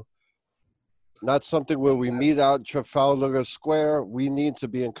meet you. Not something where we meet out Trafalgar Square. We need to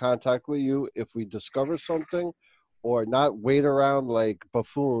be in contact with you if we discover something, or not wait around like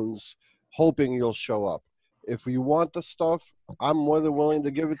buffoons hoping you'll show up. If you want the stuff, I'm more than willing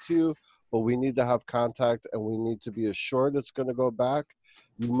to give it to you, but we need to have contact and we need to be assured it's going to go back.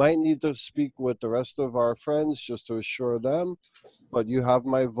 You might need to speak with the rest of our friends just to assure them, but you have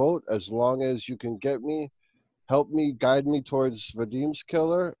my vote as long as you can help me, guide me towards Vadim's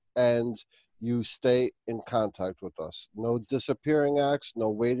killer, and you stay in contact with us. No disappearing acts, no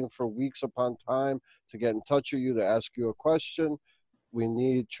waiting for weeks upon time to get in touch with you to ask you a question. We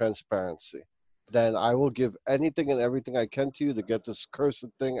need transparency. Then I will give anything and everything I can to you to get this cursed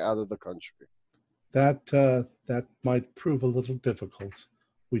thing out of the country. That might prove a little difficult.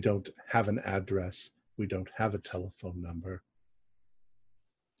 We don't have an address. We don't have a telephone number.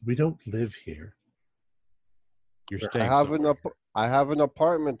 We don't live here. You're staying somewhere. I have an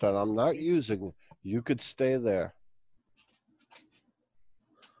apartment that I'm not using. You could stay there.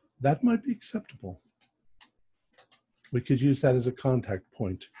 That might be acceptable. We could use that as a contact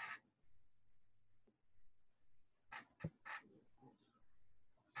point.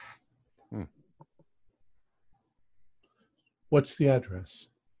 What's the address?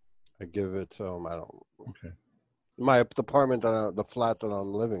 I give it to him. I don't. Okay. My apartment, the flat that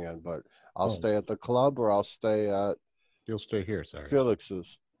I'm living in, but I'll stay at the club or I'll stay at. You'll stay here, sorry.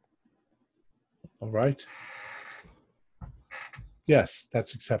 Felix's. All right. Yes,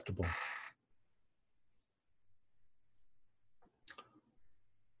 that's acceptable.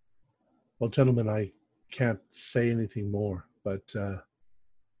 Well, gentlemen, I can't say anything more, but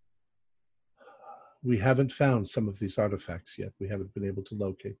we haven't found some of these artifacts yet. We haven't been able to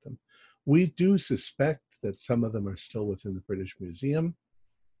locate them. We do suspect that some of them are still within the British Museum,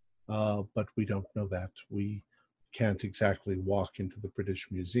 but we don't know that. We can't exactly walk into the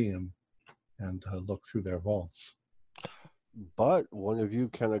British Museum and look through their vaults. But one of you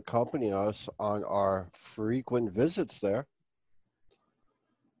can accompany us on our frequent visits there.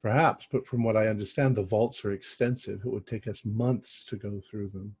 Perhaps, but from what I understand, the vaults are extensive. It would take us months to go through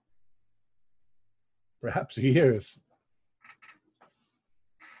them. Perhaps years.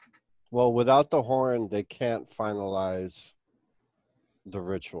 Well, without the horn, they can't finalize the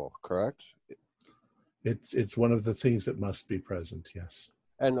ritual, correct? It's one of the things that must be present, yes.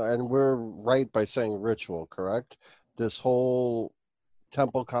 And we're right by saying ritual, correct? This whole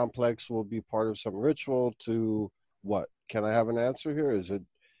temple complex will be part of some ritual to what? Can I have an answer here? Is it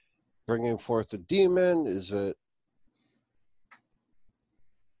bringing forth a demon? Is it?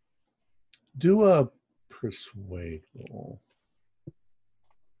 Do a persuade roll.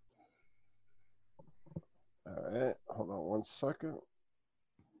 All right, hold on 1 second.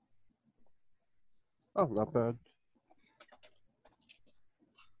 Oh, not bad.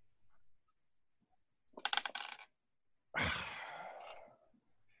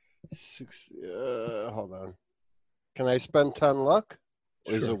 Hold on. Can I spend 10 luck?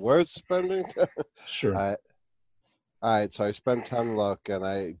 Is Sure. it worth spending 10? Sure. All right, so I spend 10 luck and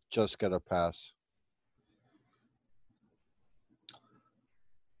I just get a pass.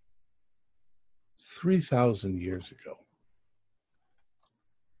 3,000 years ago,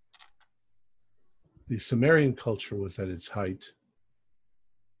 the Sumerian culture was at its height.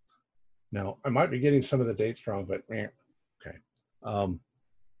 Now, I might be getting some of the dates wrong, but okay.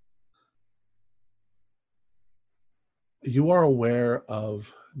 You are aware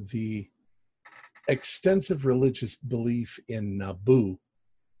of the extensive religious belief in Nabu,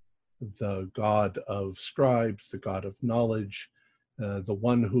 the god of scribes, the god of knowledge, the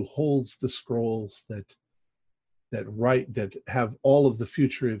one who holds the scrolls that have all of the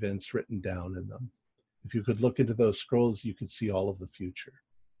future events written down in them. If you could look into those scrolls, you could see all of the future.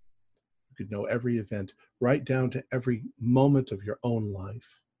 You could know every event, right down to every moment of your own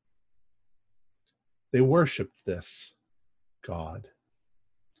life. They worshipped this God.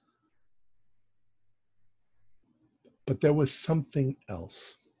 But there was something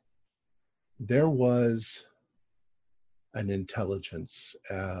else. There was an intelligence,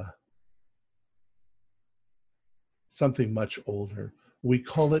 something much older. We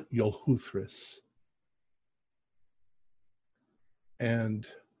call it Yolhuthris. And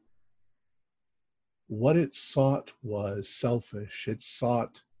what it sought was selfish. It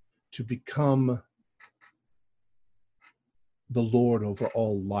sought to become the Lord over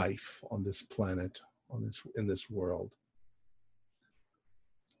all life on this planet, in this world.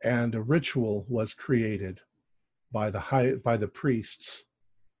 And a ritual was created by the priests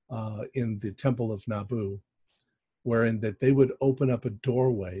in the Temple of Nabu, wherein that they would open up a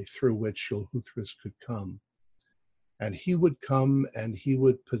doorway through which Yolhuthris could come. And he would come and he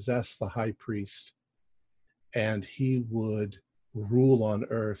would possess the high priest, and he would rule on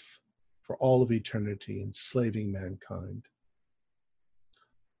earth for all of eternity, enslaving mankind.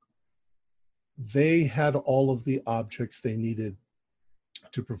 They had all of the objects they needed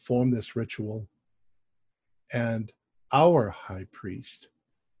to perform this ritual. And our high priest,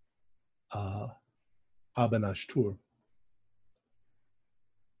 Abanashtur,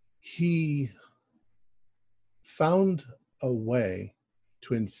 he found a way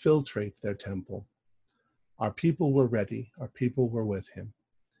to infiltrate their temple. Our people were ready. Our people were with him.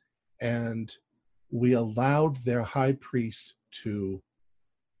 And we allowed their high priest to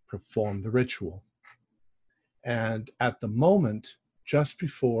perform the ritual. And at the moment, just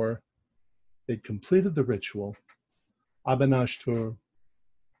before they completed the ritual, Abanashtur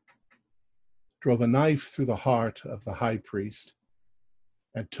drove a knife through the heart of the high priest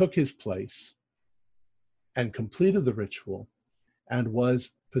and took his place and completed the ritual and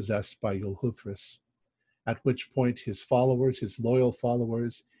was possessed by Yolhuthris, at which point his followers, his loyal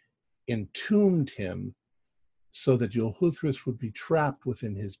followers, entombed him so that Yolhuthris would be trapped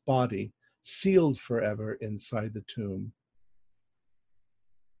within his body, sealed forever inside the tomb.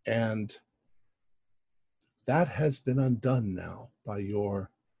 And that has been undone now by your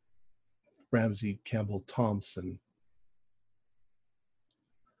Ramsey Campbell Thompson.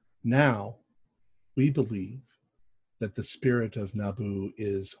 Now, we believe that the spirit of Nabu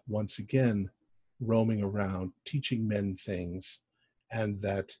is once again roaming around, teaching men things, and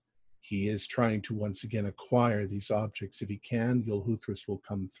that he is trying to once again acquire these objects. If he can, Yolhuthris will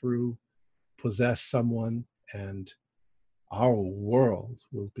come through, possess someone, and our world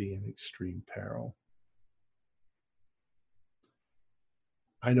will be in extreme peril.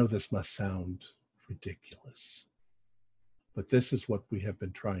 I know this must sound ridiculous, but this is what we have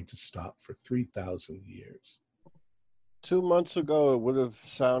been trying to stop for 3,000 years. 2 months ago, it would have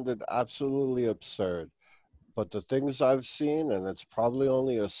sounded absolutely absurd. But the things I've seen, and it's probably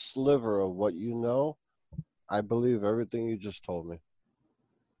only a sliver of what you know, I believe everything you just told me.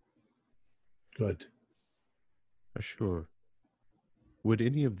 Good. Sure. Would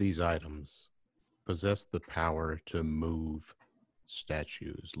any of these items possess the power to move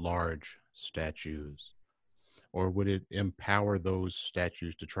statues, large statues? Or would it empower those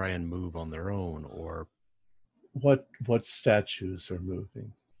statues to try and move on their own? Or What statues are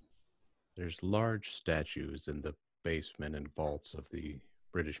moving? there's large statues in the basement and vaults of the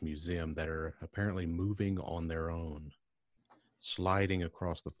British Museum that are apparently moving on their own, sliding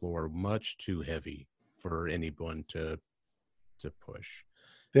across the floor, much too heavy for anyone to push.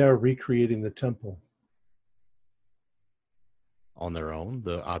 They are recreating the temple. On their own,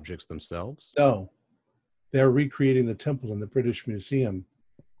 the objects themselves? No, they're recreating the temple in the British Museum.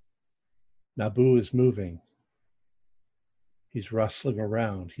 Naboo is moving. He's rustling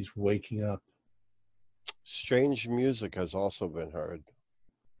around. He's waking up. Strange music has also been heard.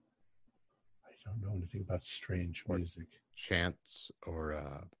 I don't know anything about strange Or music. Chants or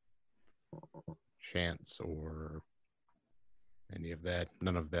any of that.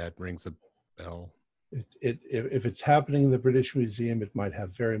 None of that rings a bell. If it's happening in the British Museum, it might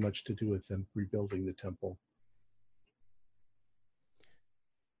have very much to do with them rebuilding the temple.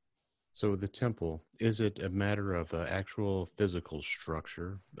 So the temple, is it a matter of actual physical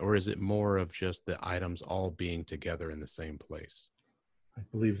structure, or is it more of just the items all being together in the same place? I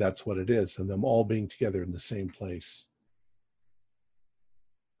believe that's what it is, and them all being together in the same place.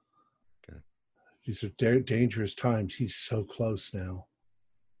 Okay. These are dangerous times. He's so close now.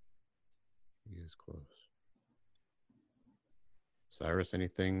 He is close. Cyrus,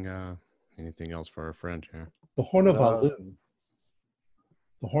 anything else for our friend here? The Horn of No. Alu.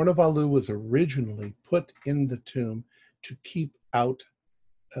 The Horn of Alu was originally put in the tomb to keep out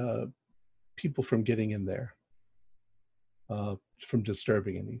people from getting in there, from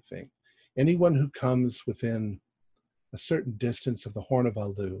disturbing anything. Anyone who comes within a certain distance of the Horn of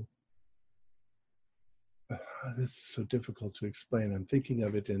Alu, this is so difficult to explain. I'm thinking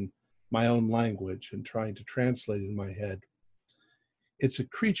of it in my own language and trying to translate it in my head. It's a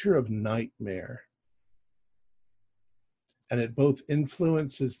creature of nightmare. And it both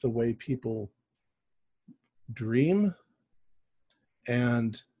influences the way people dream,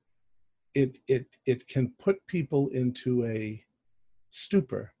 and it can put people into a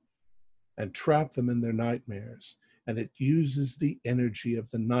stupor and trap them in their nightmares. And it uses the energy of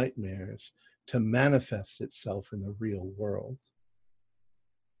the nightmares to manifest itself in the real world.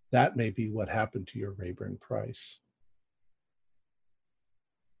 That may be what happened to your Rayburn Price.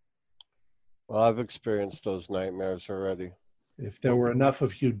 Well, I've experienced those nightmares already. If there were enough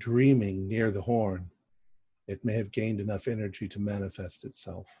of you dreaming near the horn, it may have gained enough energy to manifest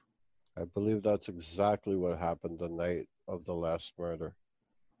itself. I believe that's exactly what happened the night of the last murder.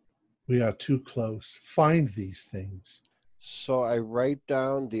 We are too close. Find these things. So I write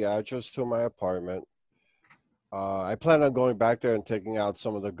down the address to my apartment. I plan on going back there and taking out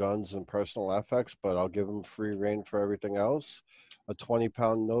some of the guns and personal effects, but I'll give them free rein for everything else. A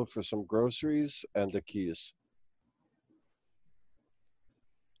 20-pound note for some groceries and the keys.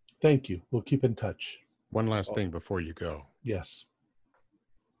 Thank you. We'll keep in touch. One last thing before you go. Yes.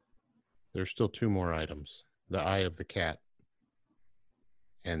 There's still two more items. The eye of the cat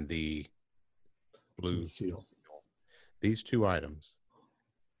and the blue seal. These two items,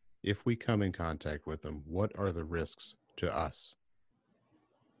 if we come in contact with them, what are the risks to us?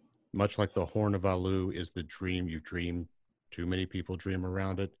 Much like the Horn of Alu is the dream you dream, too many people dream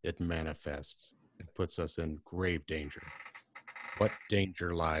around it, it manifests. It puts us in grave danger. What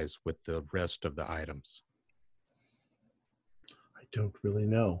danger lies with the rest of the items? I don't really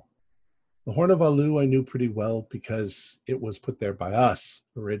know. The Horn of Alu I knew pretty well because it was put there by us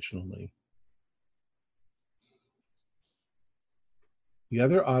originally. The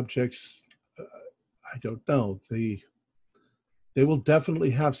other objects, I don't know. They will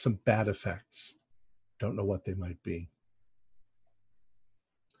definitely have some bad effects. Don't know what they might be.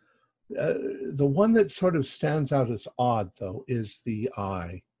 The one that sort of stands out as odd, though, is the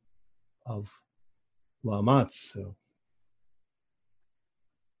eye of Lamatsu.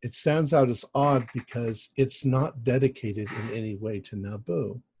 It stands out as odd because it's not dedicated in any way to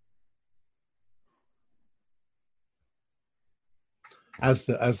Naboo. As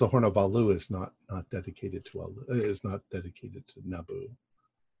the Horn of Alu is not dedicated to Naboo.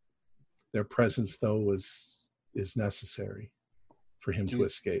 Their presence, though, is necessary for him to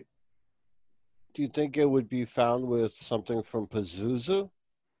escape. Do you think it would be found with something from Pazuzu,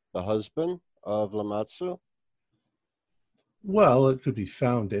 the husband of Lamatsu? Well, it could be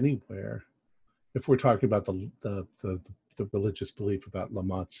found anywhere. If we're talking about the religious belief about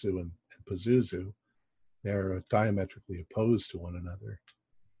Lamatsu and Pazuzu, they're diametrically opposed to one another,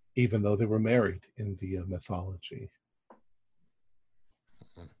 even though they were married in the mythology.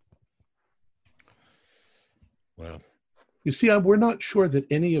 Well, you see, we're not sure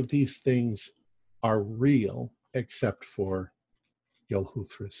that any of these things are real except for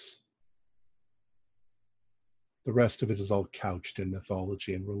Yohuthris. The rest of it is all couched in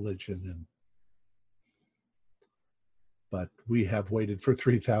mythology and religion, but we have waited for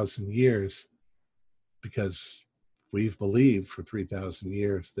 3,000 years because we've believed for 3,000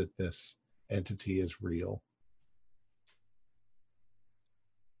 years that this entity is real.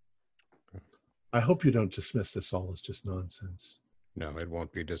 I hope you don't dismiss this all as just nonsense. no, it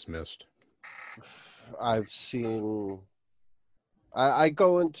won't be dismissed. I've seen. I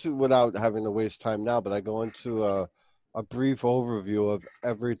go into, without having to waste time now, but I go into a brief overview of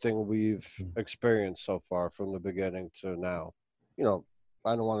everything we've experienced so far from the beginning to now. You know,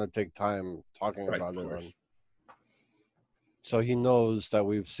 I don't want to take time talking about it. So he knows that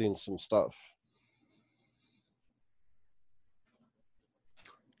we've seen some stuff.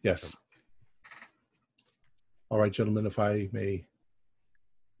 Yes. All right, gentlemen, if I may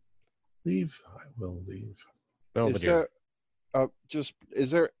leave, I will leave. Belvedere. Is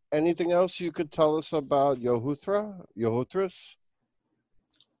there anything else you could tell us about Yohuthris?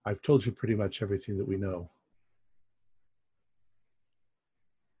 I've told you pretty much everything that we know.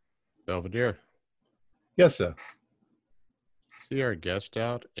 Belvedere. Yes, sir. See our guest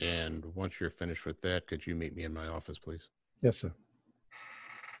out, and once you're finished with that, could you meet me in my office, please? Yes, sir.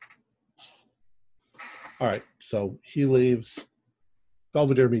 All right, so he leaves.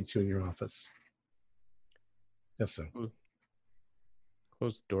 Belvedere meets you in your office. Yes, sir.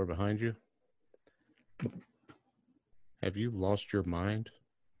 Close the door behind you. Have you lost your mind?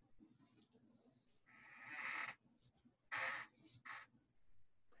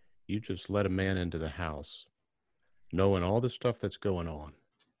 You just let a man into the house, knowing all the stuff that's going on,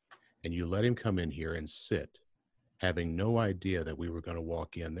 and you let him come in here and sit, having no idea that we were going to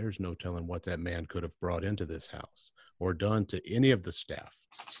walk in. There's no telling what that man could have brought into this house or done to any of the staff.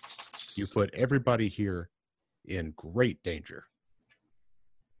 You put everybody here in great danger.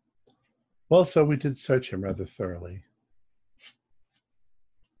 Well, so we did search him rather thoroughly.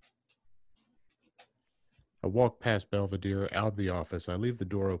 I walk past Belvedere, out of the office. I leave the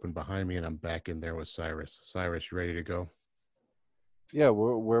door open behind me, and I'm back in there with Cyrus. Cyrus, you ready to go? Yeah,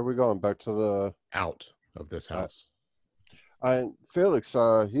 where are we going? Back to the... Out of this house. Felix,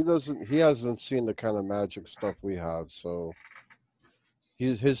 he hasn't seen the kind of magic stuff we have, so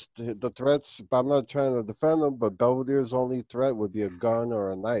the threats, I'm not trying to defend him, but Belvedere's only threat would be a gun or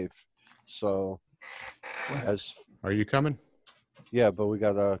a knife. So Are you coming? Yeah, but we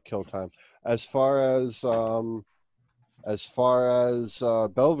gotta kill time. As far as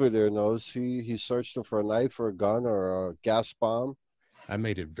Belvedere knows, he searched him for a knife or a gun or a gas bomb. I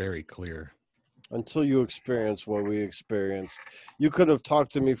made it very clear. Until you experience what we experienced. You could have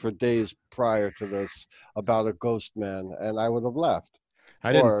talked to me for days prior to this about a ghost man, and I would have left.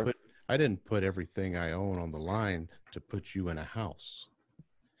 I didn't put everything I own on the line to put you in a house,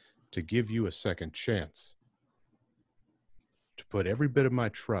 to give you a second chance, to put every bit of my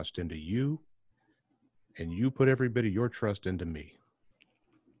trust into you, and you put every bit of your trust into me.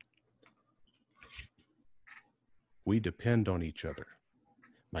 We depend on each other.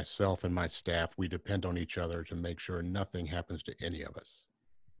 Myself and my staff, we depend on each other to make sure nothing happens to any of us.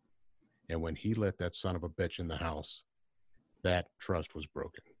 And when he let that son of a bitch in the house, that trust was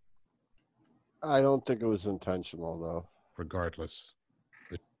broken. I don't think it was intentional, though. Regardless.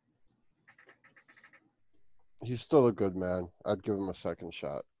 He's still a good man. I'd give him a second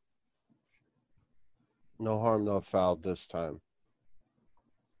shot. No harm, no foul this time.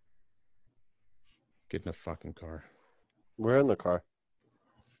 Get in a fucking car. We're in the car.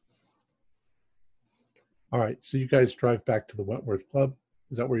 All right, so you guys drive back to the Wentworth Club.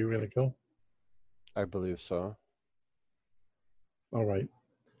 Is that where you're going to go? I believe so. All right.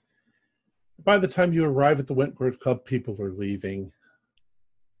 By the time you arrive at the Wentworth Club, people are leaving.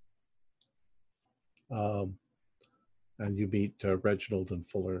 And you meet Reginald and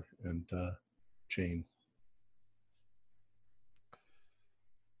Fuller and Jane.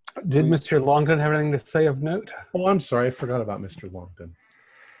 Did Mr. Longden have anything to say of note? Oh, I'm sorry. I forgot about Mr. Longden.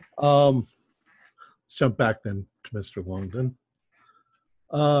 Let's jump back then to Mr. Longden.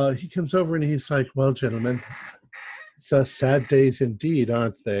 He comes over and he's like, well, gentlemen, it's sad days indeed,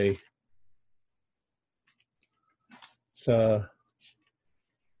 aren't they? It's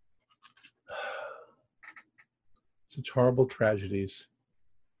Such horrible tragedies.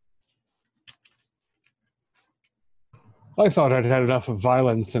 I thought I'd had enough of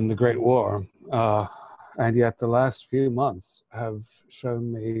violence in the Great War, and yet the last few months have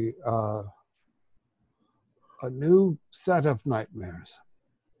shown me a new set of nightmares.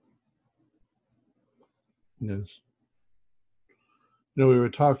 Yes. You know, we were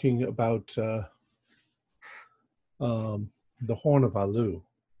talking about the Horn of Alu,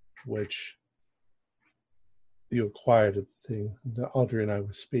 which you acquired at the thing. Audrey and I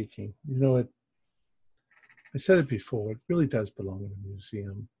were speaking. You know, I said it before, it really does belong in a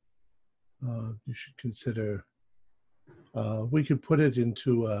museum. You should consider, we could put it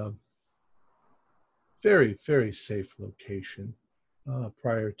into a very, very safe location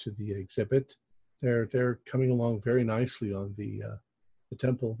prior to the exhibit. They're coming along very nicely on the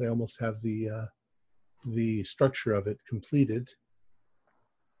temple. They almost have the structure of it completed.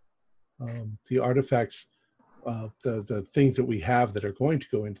 The artifacts, the things that we have that are going to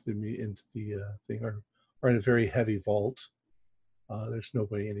go into the thing are in a very heavy vault. There's no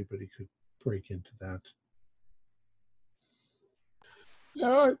way anybody could break into that.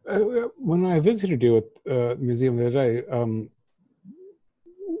 When I visited you at the museum the other day,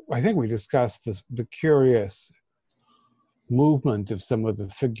 I think we discussed the curious movement of some of the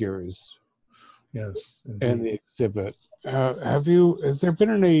figures. Yes, in the exhibit. Has there been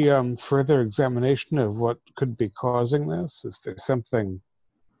any further examination of what could be causing this? Is there something,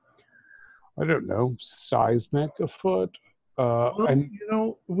 I don't know, seismic afoot? Well, and you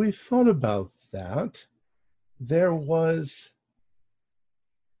know, we thought about that. There was,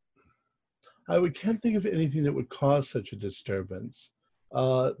 can't think of anything that would cause such a disturbance.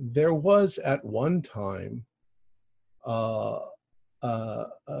 There was at one time,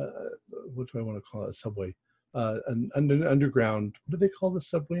 what do I want to call it? A subway, an underground. What do they call the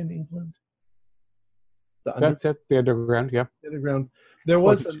subway in England? That's it. The underground, yeah. The underground. There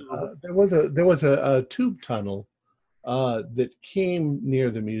was a tube tunnel that came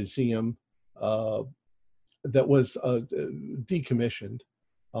near the museum that was decommissioned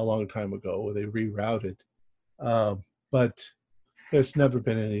a long time ago. They rerouted, but there hasn't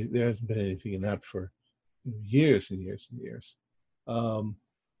been anything in that for years and years and years.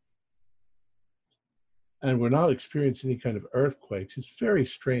 And we're not experiencing any kind of earthquakes. It's very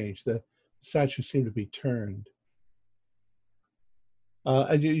strange. The statues seem to be turned.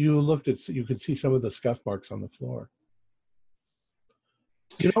 And you could see some of the scuff marks on the floor.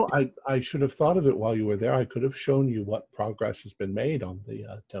 You know, I should have thought of it while you were there. I could have shown you what progress has been made on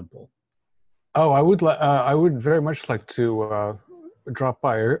the temple. Oh, I would very much like to drop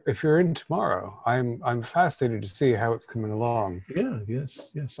by if you're in tomorrow. I'm fascinated to see how it's coming along. Yeah,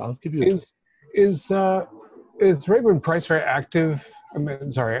 yes. I'll give you. Is Rayburn Price very active? I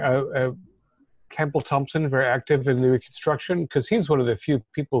mean, sorry, Campbell Thompson very active in the reconstruction, because he's one of the few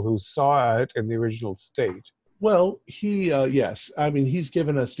people who saw it in the original state. Well, yes. I mean, he's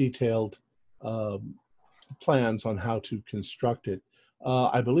given us detailed plans on how to construct it.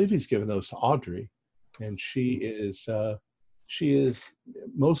 I believe he's given those to Audrey, and she is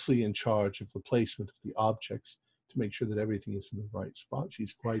mostly in charge of the placement of the objects to make sure that everything is in the right spot.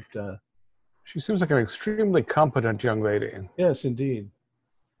 She's quite. She seems like an extremely competent young lady. Yes, indeed.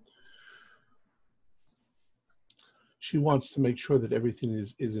 She wants to make sure that everything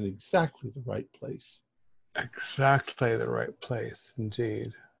is in exactly the right place. Exactly the right place,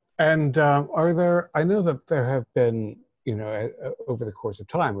 indeed. And I know that there have been, over the course of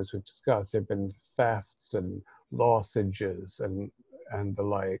time, as we've discussed, there have been thefts and losages and the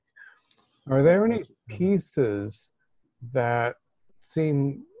like. Are there any pieces that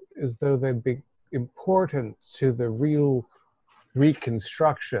seem as though they'd be important to the real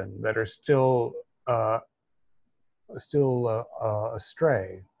reconstruction that are still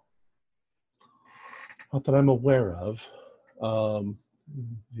astray? Not that I'm aware of.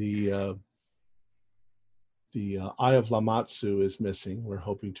 The Eye of Lamatsu is missing. We're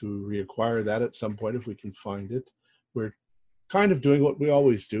hoping to reacquire that at some point if we can find it. We're kind of doing what we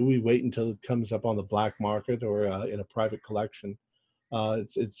always do. We wait until it comes up on the black market or in a private collection.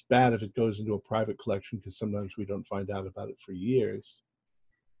 It's bad if it goes into a private collection because sometimes we don't find out about it for years.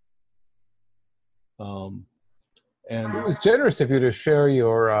 And it was generous of you to share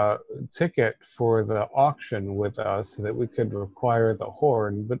your ticket for the auction with us so that we could acquire the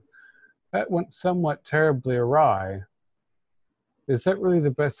horn, but that went somewhat terribly awry. Is that really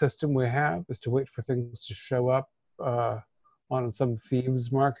the best system we have, is to wait for things to show up on some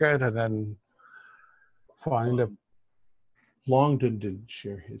thieves market and then find a... Longdon didn't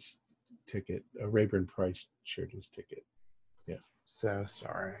share his ticket. Rayburn Price shared his ticket. Yeah. So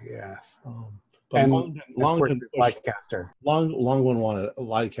sorry, yes. But And Longdon, of course, Longdon his pushed, Leicester. Longdon wanted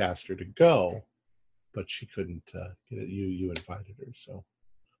Leicester to go, but she couldn't get it. You invited her, so.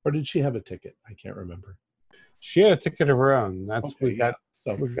 Or did she have a ticket? I can't remember. She had a ticket of her own. That's Okay, we got.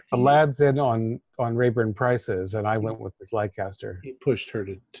 So We got the lads in on Rayburn prices, and I went with Miss Leicester. he pushed her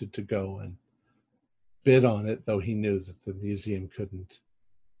to go and bid on it, though he knew that the museum couldn't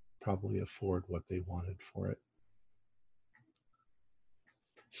probably afford what they wanted for it.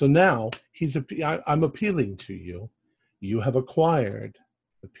 So now I'm appealing to you. You have acquired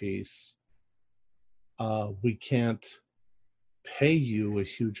the piece. We can't pay you a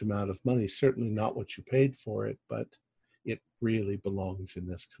huge amount of money, certainly not what you paid for it, but it really belongs in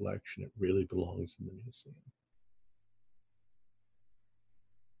this collection. It really belongs in the museum.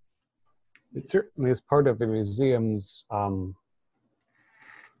 It certainly is part of the museum's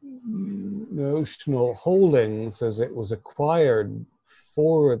notional holdings as it was acquired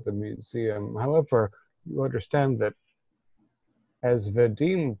for the museum. However, you understand that as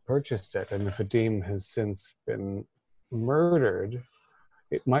Vadim purchased it, and Vadim has since been murdered,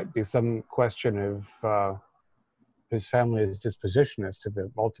 it might be some question of his family's disposition as to the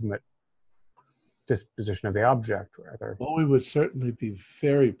ultimate disposition of the object, rather. Well, we would certainly be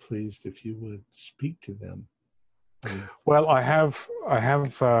very pleased if you would speak to them. Well, I am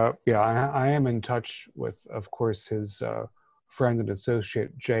in touch with, of course, his friend and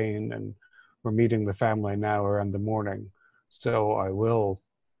associate Jane, and we're meeting the family now around the morning. So I will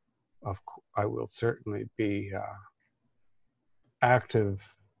certainly be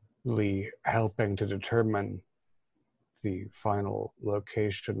actively helping to determine the final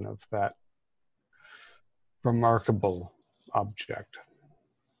location of that remarkable object.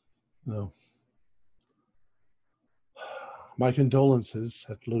 No. My condolences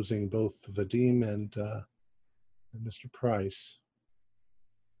at losing both Vadim and Mr. Price.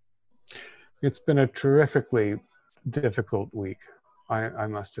 It's been a terrifically difficult week, I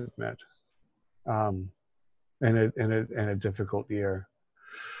must admit, and a difficult year.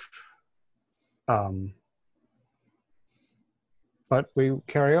 But we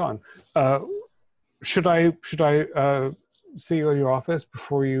carry on. Should I see you in your office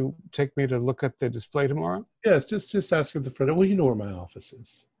before you take me to look at the display tomorrow? Yes, just ask at the front. Well, you know where my office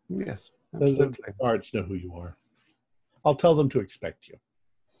is. Yes, The absolutely. guards know who you are. I'll tell them to expect you.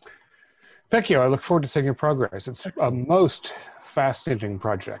 Thank you. I look forward to seeing your progress. It's Excellent. a most fascinating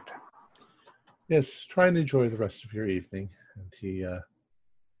project. Yes, try and enjoy the rest of your evening. And he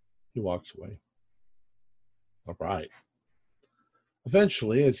walks away. All right.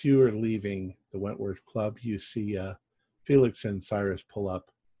 Eventually, as you are leaving the Wentworth Club, you see Felix and Cyrus pull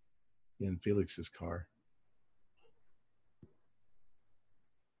up in Felix's car.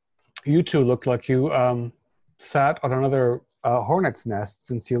 You two look like you sat on another hornet's nest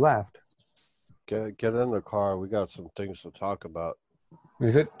since you left. Get in the car. We got some things to talk about.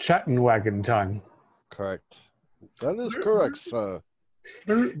 Is it chatting wagon time? Correct. That is correct, sir.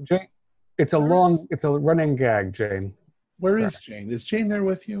 Jane, it's a running gag, Jane. Where is Jane? Is Jane there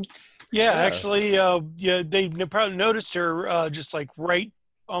with you? Yeah, actually, they probably noticed her just like right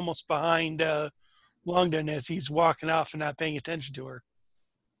almost behind Longdon as he's walking off and not paying attention to her.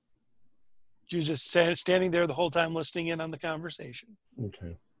 She was just standing there the whole time listening in on the conversation.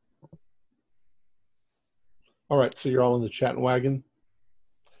 Okay. All right, so you're all in the chatting wagon?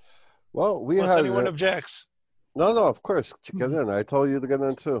 Well, Unless anyone objects. No, of course. Get in. I told you to get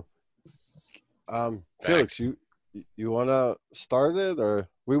in too. Felix, you want to start it, or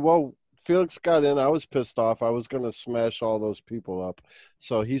Felix got in. I was pissed off. I was going to smash all those people up.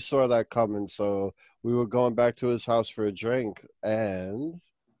 So he saw that coming. So we were going back to his house for a drink. And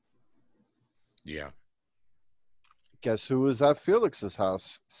Yeah. guess who was at Felix's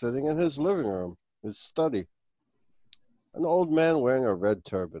house, sitting in his living room, his study? An old man wearing a red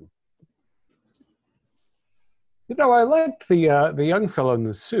turban. You know, I liked the young fellow in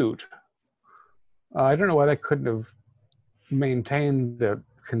the suit. I don't know why they couldn't have maintained the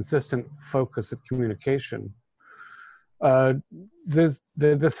consistent focus of communication. Did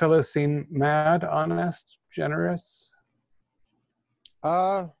this fellow seem mad, honest, generous?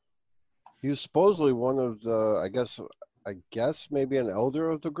 He was supposedly one of the, I guess maybe an elder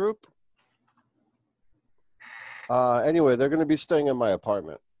of the group. Anyway, they're going to be staying in my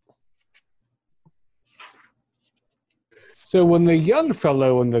apartment. So when the young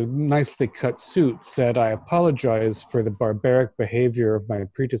fellow in the nicely cut suit said, "I apologize for the barbaric behavior of my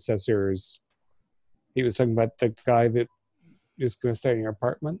predecessors," he was talking about the guy that is going to stay in your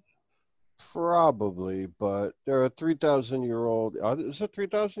apartment? Probably, but there are 3,000-year-old. Is it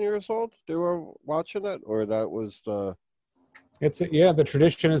 3,000 years old? They were watching it, or that was the The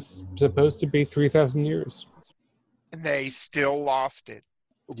tradition is supposed to be 3,000 years. And they still lost it.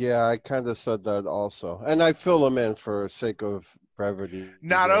 Yeah, I kind of said that also. And I fill them in for sake of brevity.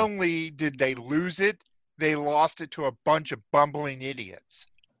 Not here. only did they lose it, they lost it to a bunch of bumbling idiots.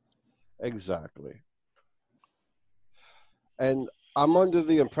 Exactly. And I'm under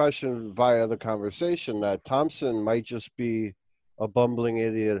the impression via the conversation that Thompson might just be a bumbling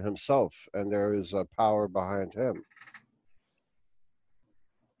idiot himself, and there is a power behind him.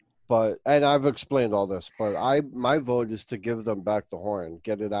 And I've explained all this, but my vote is to give them back the horn,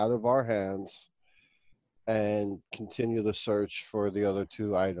 get it out of our hands, and continue the search for the other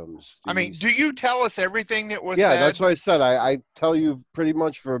two items. I mean, do you tell us everything that was Yeah, said? that's what I said. I tell you pretty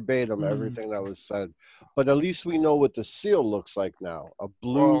much verbatim everything that was said. But at least we know what the seal looks like now. A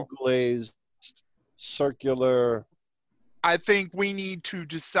blue glazed, circular. I think we need to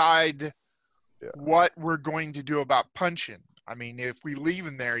decide what we're going to do about Punchin. I mean, if we leave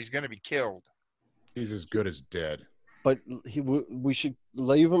him there, he's going to be killed. He's as good as dead. But we should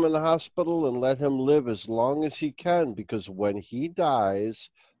leave him in the hospital and let him live as long as he can, because when he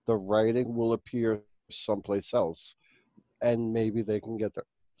dies, the writing will appear someplace else, and maybe they can get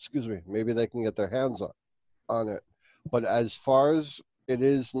their hands on it. But as far as it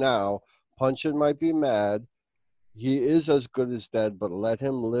is now, Punchin might be mad. He is as good as dead, but let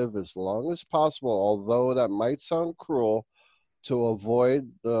him live as long as possible, although that might sound cruel, to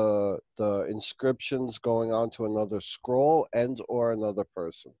avoid the inscriptions going on to another scroll and or another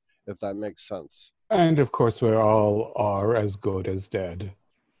person, if that makes sense. And of course, we all are as good as dead.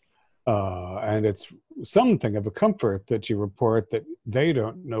 And it's something of a comfort that you report that they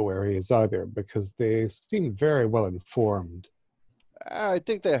don't know where he is either, because they seem very well informed. I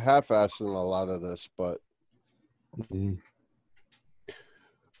think they're half-assing a lot of this, but... Mm-hmm.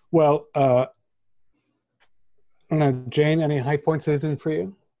 Well, Jane, any high points anything for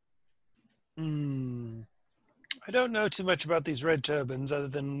you? I don't know too much about these red turbans other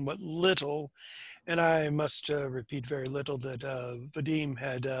than what little, and I must repeat very little, that Vadim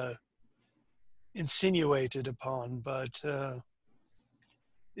had insinuated upon, but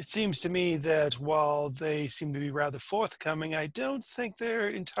it seems to me that while they seem to be rather forthcoming, I don't think they're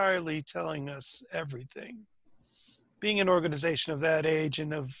entirely telling us everything. Being an organization of that age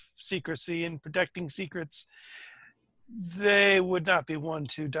and of secrecy and protecting secrets, they would not be one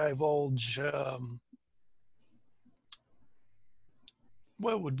to divulge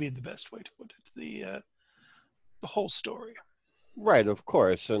what would be the best way to put it, the whole story. Right, of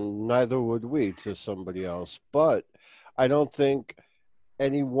course, and neither would we to somebody else. But I don't think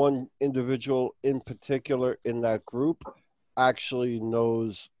any one individual in particular in that group actually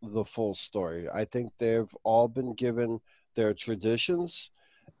knows the full story. I think they've all been given their traditions,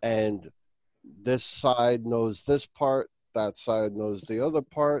 and this side knows this part, that side knows the other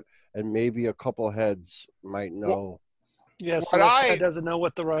part, and maybe a couple heads might know. Yes, the left hand doesn't know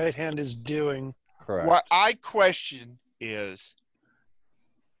what the right hand is doing. Correct. What I question is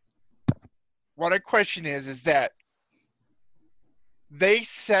that they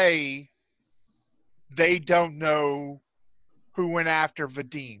say they don't know who went after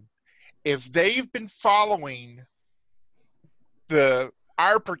Vadim. If they've been following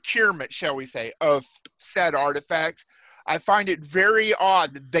our procurement, shall we say, of said artifacts, I find it very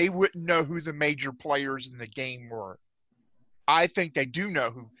odd that they wouldn't know who the major players in the game were. I think they do know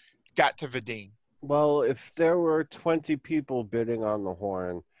who got to Vadim. Well, if there were 20 people bidding on the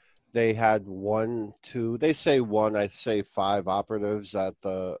horn, they had 1, 2, they say 1, I say 5 operatives at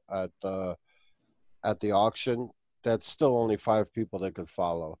the auction. That's still only 5 people they could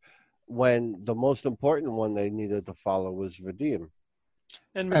follow, when the most important one they needed to follow was Vadim.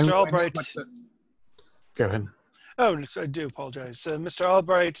 And Mr. Albright. Go ahead. Oh, I do apologize. Mr.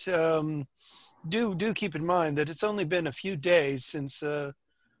 Albright, do keep in mind that it's only been a few days since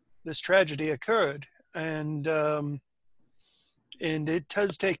this tragedy occurred, and it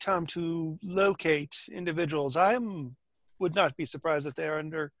does take time to locate individuals. Would not be surprised that they're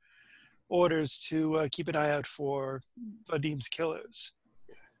under orders to keep an eye out for Vadim's killers.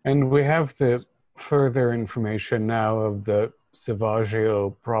 And we have the further information now of the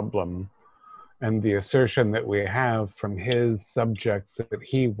Savaggio problem, and the assertion that we have from his subjects that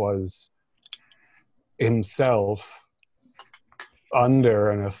he was himself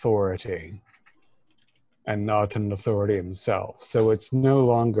under an authority and not an authority himself. So it's no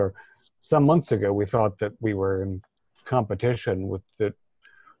longer, some months ago we thought that we were in competition with the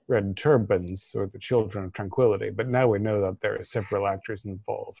Red Turbans or the Children of Tranquility, but now we know that there are several actors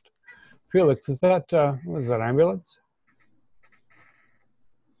involved. Felix, is that what is that, ambulance?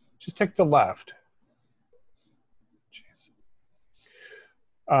 Just take the left. Jeez.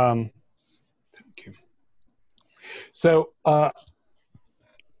 Thank you. So,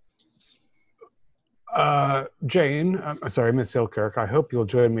 Jane, sorry, Miss Ilkirk, I hope you'll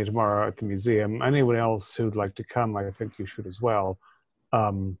join me tomorrow at the museum. Anyone else who'd like to come, I think you should as well.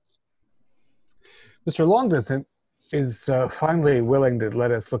 Mr. Longdistance is finally willing to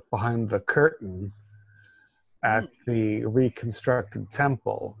let us look behind the curtain at the reconstructed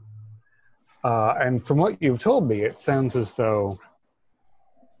temple. And from what you've told me, it sounds as though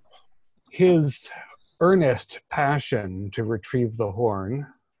his earnest passion to retrieve the horn,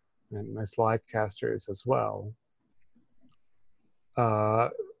 and Miss Leicester as well,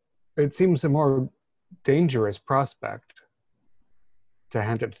 it seems a more dangerous prospect to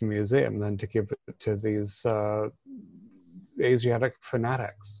hand it to the museum than to give it to these Asiatic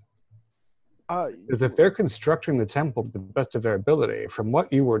fanatics. Because if they're constructing the temple to the best of their ability, from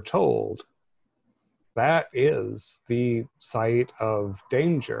what you were told, that is the site of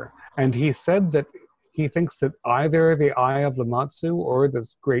danger. And he said that he thinks that either the Eye of Lamatsu or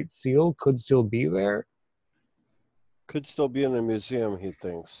this Great Seal could still be there. Could still be in the museum, he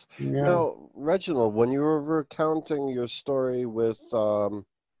thinks. Yeah. Now, Reginald, when you were recounting your story with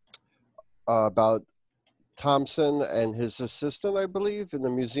about Thompson and his assistant, I believe, in the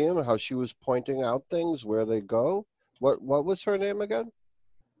museum, how she was pointing out things, where they go, what was her name again?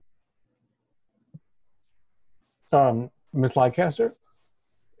 Miss Leicester?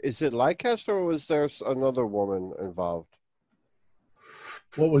 Is it Leicester, or was there another woman involved?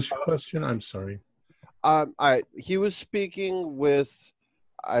 What was your question? I'm sorry. He was speaking with,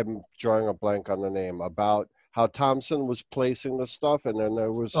 I'm drawing a blank on the name, about how Thompson was placing the stuff, and then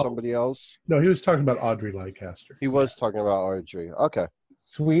there was somebody else. No, he was talking about Audrey Leicester. He was talking about Audrey. Okay.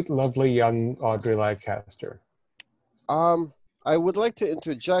 Sweet, lovely young Audrey Leicester. I would like to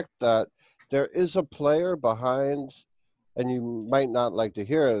interject that there is a player behind, and you might not like to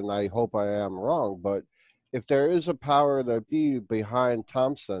hear it, and I hope I am wrong, but if there is a power that be behind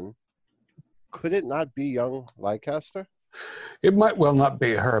Thompson, could it not be young Leicester? It might well not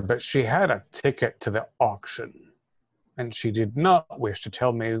be her, but she had a ticket to the auction, and she did not wish to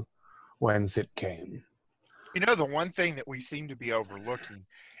tell me whence it came. You know, the one thing that we seem to be overlooking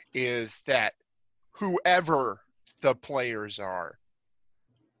is that whoever the players are,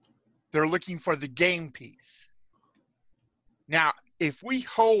 they're looking for the game piece. Now, if we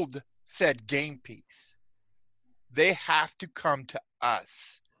hold said game piece, they have to come to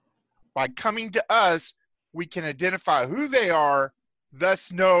us. By coming to us, we can identify who they are,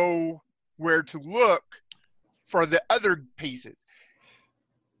 thus know where to look for the other pieces.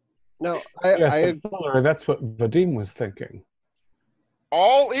 No, that's what Vadim was thinking.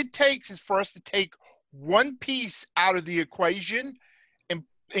 All it takes is for us to take one piece out of the equation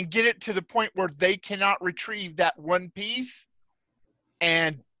and get it to the point where they cannot retrieve that one piece,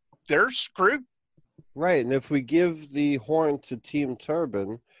 and they're screwed. Right, and if we give the horn to Team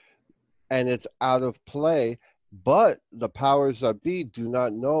Turban and it's out of play, but the powers that be do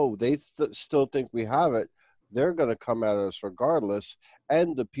not know, they still think we have it, they're going to come at us regardless,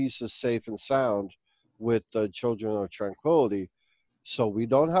 and the piece is safe and sound with the Children of Tranquility. So we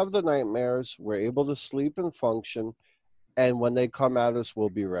don't have the nightmares, we're able to sleep and function, and when they come at us, we'll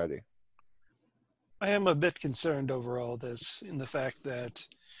be ready. I am a bit concerned over all this in the fact that,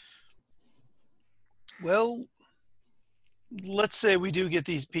 well, let's say we do get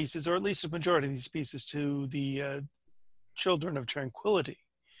these pieces, or at least a majority of these pieces, to the Children of Tranquility.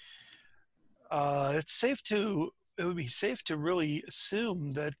 It would be safe to really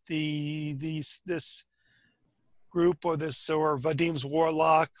assume that this group or Vadim's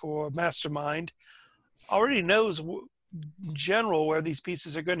warlock or mastermind already knows in general where these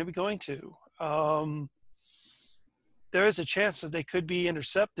pieces are going to be going to. There is a chance that they could be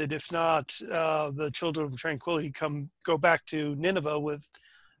intercepted. If not, the Children of Tranquility go back to Nineveh with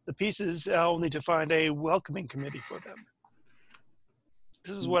the pieces, only to find a welcoming committee for them.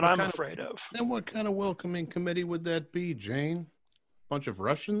 This is what I'm afraid of. Then what kind of welcoming committee would that be, Jane? Bunch of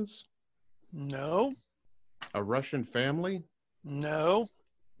Russians? No. A Russian family? No.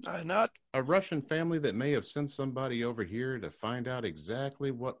 Not a Russian family that may have sent somebody over here to find out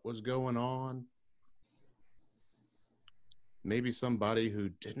exactly what was going on. Maybe somebody who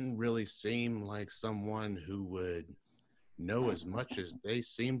didn't really seem like someone who would know as much as they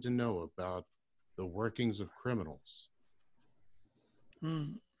seem to know about the workings of criminals.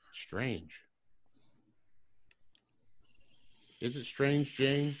 Strange. Is it strange,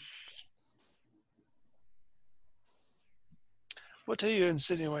 Jane? What are you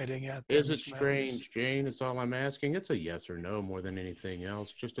insinuating at? Is it strange, Jane? Is all I'm asking. It's a yes or no more than anything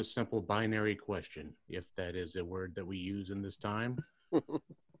else. Just a simple binary question, if that is a word that we use in this time.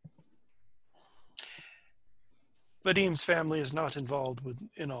 Vadim's family is not involved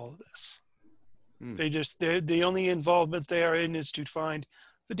in all of this. Hmm. The only involvement they are in is to find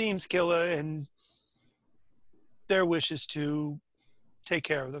Vadim's killer, and their wish is to take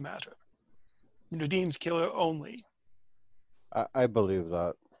care of the matter. Vadim's killer only. I believe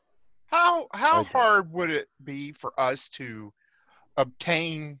that. How I do. hard would it be for us to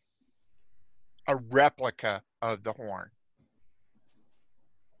obtain a replica of the horn?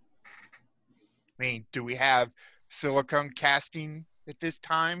 I mean, do we have silicone casting at this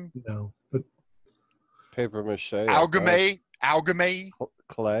time? No, but Paper mache. Algame,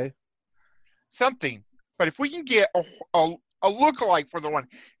 Clay. something. But if we can get a lookalike for the one,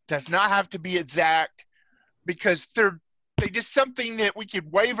 does not have to be exact, because they just something that we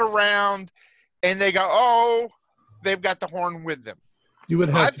could wave around, and they go, oh, they've got the horn with them. you would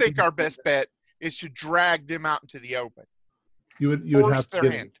have. I think our best bet is to drag them out into the open. You would Force have to their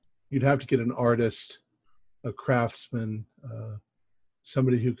get. hand. You'd have to get an artist, a craftsman,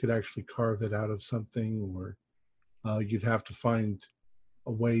 somebody who could actually carve it out of something, or you'd have to find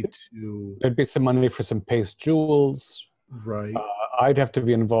a way to. There'd be some money for some paste jewels. Right. I'd have to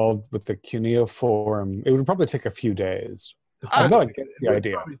be involved with the cuneiform. It would probably take a few days. I- I know I get It the would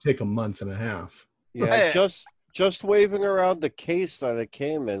idea. probably take a month and a half. Yeah, just waving around the case that it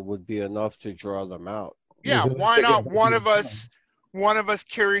came in would be enough to draw them out. Yeah, There's a- why not? yeah, One of us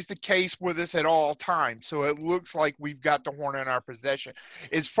carries the case with us at all times, so it looks like we've got the horn in our possession.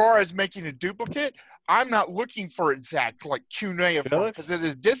 As far as making a duplicate, I'm not looking for exact like cuneiform, Felix? because at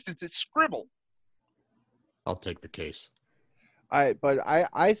a distance it's scribbled. I'll take the case. But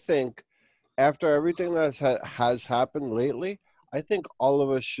I think after everything that has happened lately, I think all of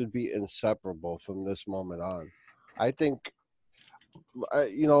us should be inseparable from this moment on. I think,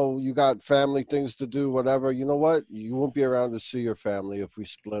 you got family things to do, whatever. You know what? You won't be around to see your family if we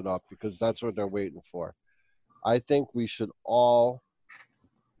split up, because that's what they're waiting for. I think we should all,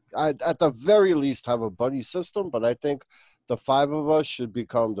 at the very least, have a buddy system, but I think the five of us should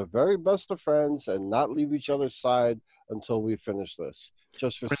become the very best of friends and not leave each other's side until we finish this,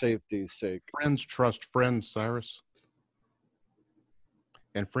 just for safety's sake. Friends trust friends, Cyrus.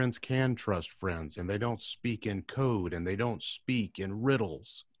 And friends can trust friends, and they don't speak in code, and they don't speak in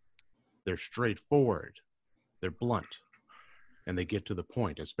riddles. They're straightforward. They're blunt. And they get to the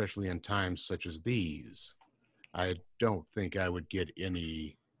point, especially in times such as these. I don't think I would get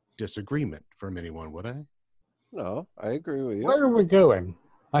any disagreement from anyone, would I? No, I agree with you. Where are we going?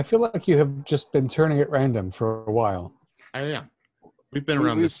 I feel like you have just been turning at random for a while. I am. We've been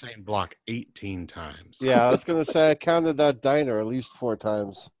around the same block 18 times. Yeah, I was going to say I counted that diner at least 4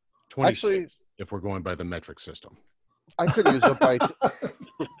 times. 26, Actually, if we're going by the metric system. I could use a bite.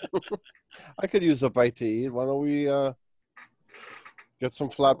 I could use a bite to eat. Why don't we get some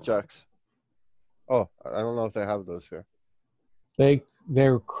flapjacks? Oh, I don't know if they have those here.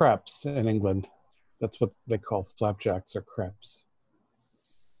 They're crepes in England. That's what they call flapjacks or crepes.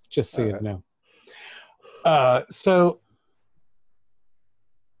 Just so you know. I'm just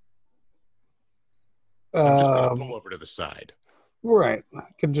going to pull over to the side. Right. I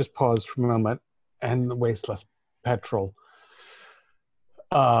can just pause for a moment and waste less petrol.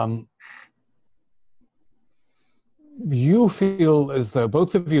 You feel as though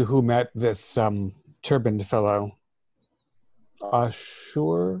both of you who met this turbaned fellow,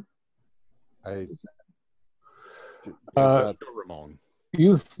 Ashur, Ramon.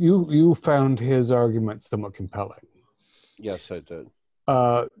 you found his argument somewhat compelling. Yes, I did.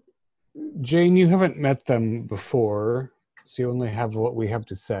 Jane, you haven't met them before, so you only have what we have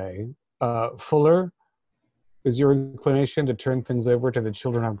to say. Fuller, is your inclination to turn things over to the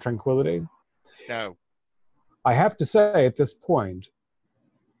Children of Tranquility? No. I have to say at this point,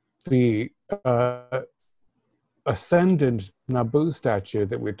 the ascendant Naboo statue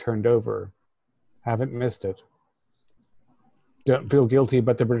that we turned over, haven't missed it. Don't feel guilty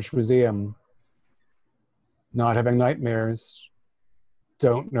about the British Museum not having nightmares.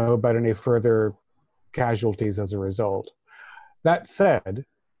 Don't know about any further casualties as a result. That said,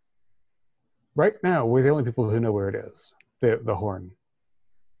 right now, we're the only people who know where it is, the horn.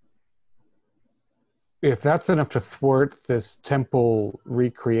 If that's enough to thwart this temple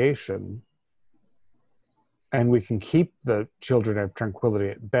recreation, and we can keep the Children of Tranquility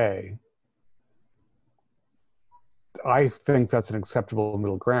at bay, I think that's an acceptable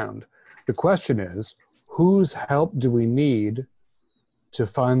middle ground. The question is, whose help do we need to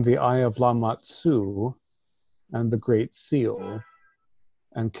find the Eye of Lamatsu and the Great Seal?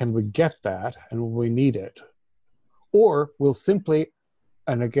 And can we get that, and will we need it? Or we'll simply,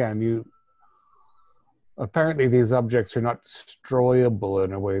 and again, Apparently, these objects are not destroyable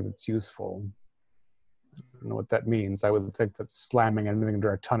in a way that's useful. I don't know what that means. I would think that slamming anything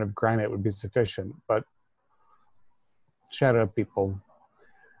under a ton of granite would be sufficient, but shadow people.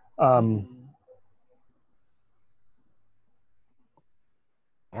 Are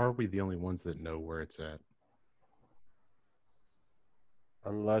we the only ones that know where it's at?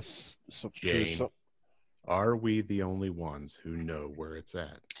 Unless Jane, are we the only ones who know where it's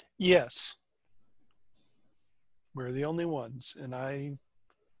at? Yes. We're the only ones, and I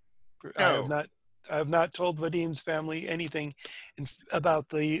have not told Vadim's family anything about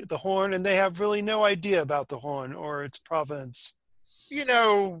the horn, and they have really no idea about the horn or its provenance. You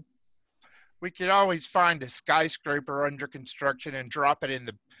know, we could always find a skyscraper under construction and drop it in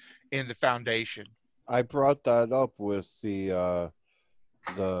the foundation. I brought that up with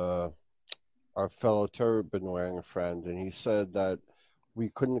our fellow turban wearing friend, and he said that we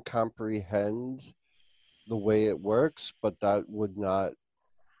couldn't comprehend the way it works, but that would not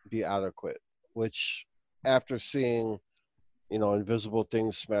be adequate. Which, after seeing, invisible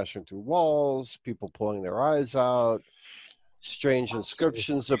things smashing through walls, people pulling their eyes out, strange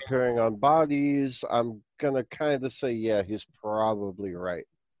inscriptions appearing on bodies, I'm gonna kind of say, yeah, he's probably right.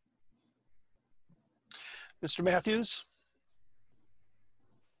 Mr. Matthews?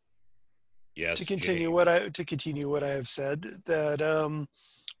 Yes. To continue Jane. what I have said, that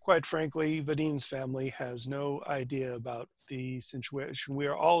quite frankly, Vadim's family has no idea about the situation we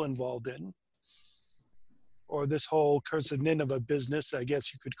are all involved in, or this whole Curse of Nineveh business, I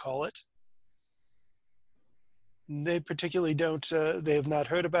guess you could call it. They particularly don't. They have not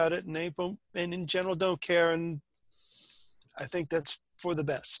heard about it, and and in general don't care. And I think that's for the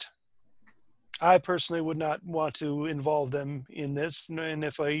best. I personally would not want to involve them in this, and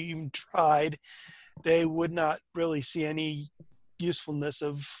if I even tried, they would not really see any usefulness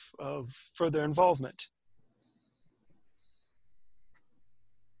of further involvement.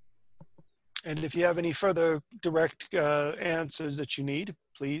 And if you have any further direct answers that you need,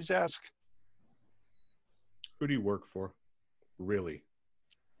 please ask. Who do you work for? Really?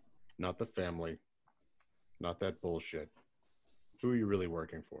 Not the family. Not that bullshit. Who are you really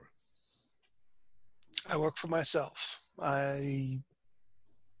working for? I work for myself. I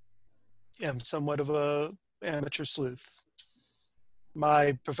am somewhat of a amateur sleuth.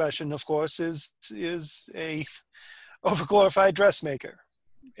 My profession, of course, is a overglorified dressmaker.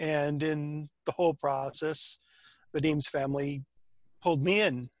 And in the whole process, Vadim's family pulled me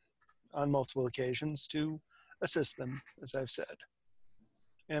in on multiple occasions to assist them, as I've said.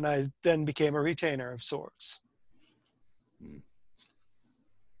 And I then became a retainer of sorts.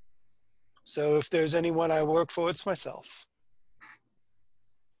 So if there's anyone I work for, it's myself.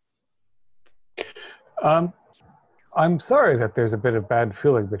 I'm sorry that there's a bit of bad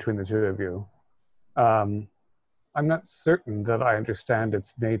feeling between the two of you. I'm not certain that I understand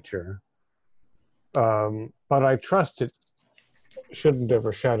its nature, but I trust it shouldn't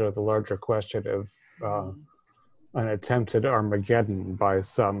overshadow the larger question of an attempted Armageddon by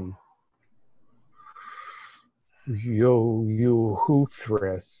some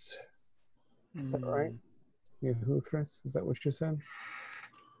Yehuthris. Is that right? Yehuthris? Is that what you said?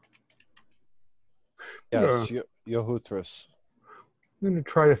 Yes, Yehuthris. I'm going to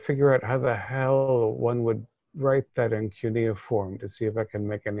try to figure out how the hell one would write that in cuneiform to see if I can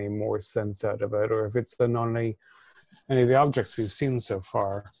make any more sense out of it, or if it's on any of the objects we've seen so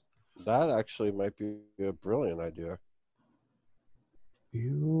far. That actually might be a brilliant idea.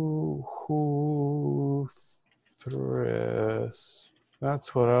 Yehuthris.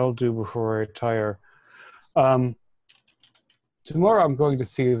 That's what I'll do before I retire. Tomorrow I'm going to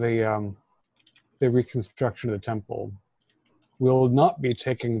see the reconstruction of the temple. We'll not be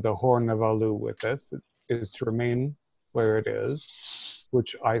taking the Horn of Alu with us. It is to remain where it is,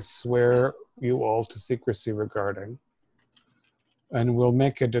 which I swear you all to secrecy regarding. And we'll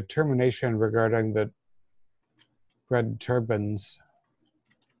make a determination regarding the red turbans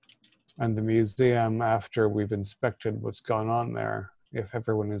and the museum after we've inspected what's gone on there, if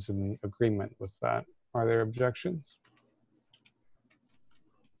everyone is in agreement with that. Are there objections?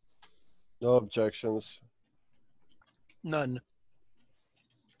 No objections. None.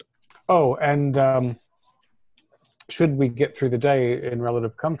 Oh, and should we get through the day in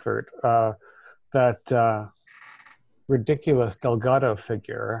relative comfort, that ridiculous Delgado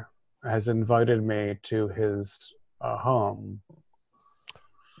figure has invited me to his home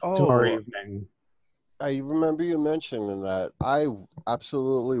tomorrow evening. I remember you mentioning that. I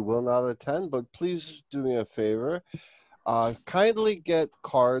absolutely will not attend, but please do me a favor. Kindly get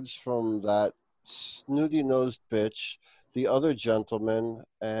cards from that snooty-nosed bitch the other gentlemen,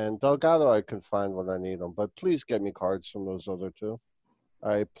 and Delgado I can find when I need them. But please get me cards from those other two.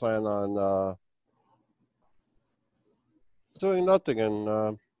 I plan on doing nothing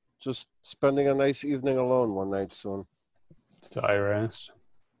and just spending a nice evening alone one night soon. Cyrus.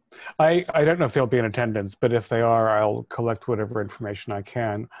 I don't know if they'll be in attendance, but if they are, I'll collect whatever information I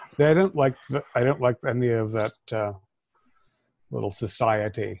can. I don't like any of that little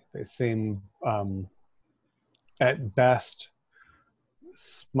society. They seem, at best,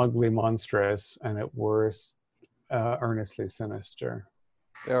 smugly monstrous, and at worst, earnestly sinister.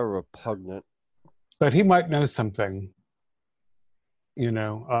 They're repugnant. But he might know something. You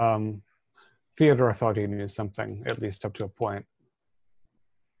know, Theodore thought he knew something, at least up to a point.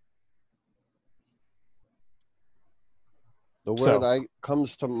 The word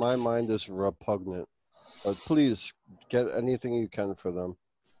comes to my mind is repugnant. But please get anything you can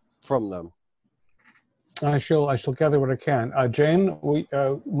from them. I shall gather what I can. Jane,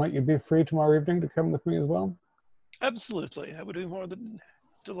 might you be free tomorrow evening to come with me as well? Absolutely. I would be more than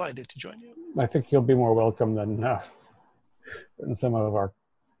delighted to join you. I think you'll be more welcome than some of our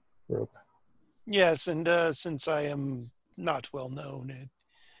group. Yes, and since I am not well known, it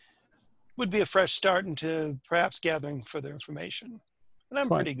would be a fresh start into perhaps gathering further information. And I'm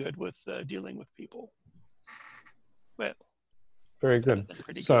pretty good with dealing with people. Well, very good.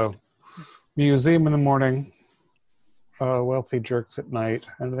 Pretty so, good. Museum in the morning, wealthy jerks at night.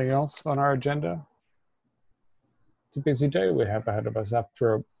 Anything else on our agenda? It's a busy day we have ahead of us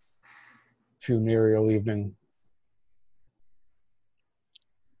after a funereal evening.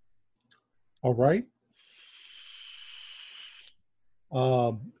 All right.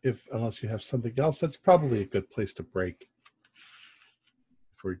 Unless you have something else, that's probably a good place to break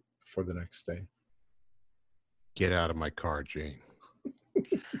for the next day. Get out of my car, Jane.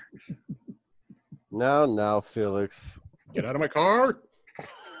 Now, Felix. Get out of my car.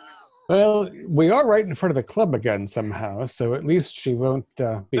 Well, we are right in front of the club again somehow, so at least she won't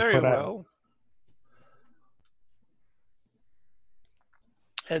be Very put well. out.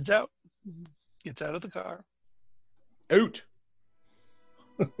 Heads out. Gets out of the car. Out.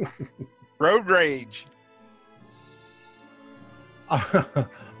 Road rage.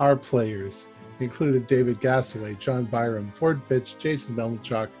 Our players included David Gassaway, John Byram, Ford Fitch, Jason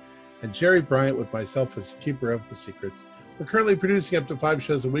Melnichuk, and Jerry Bryant, with myself as keeper of the secrets. We're currently producing up to 5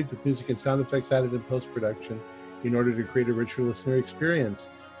 shows a week with music and sound effects added in post-production in order to create a richer listener experience.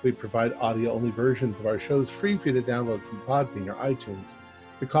 We provide audio-only versions of our shows free for you to download from Podbean or iTunes.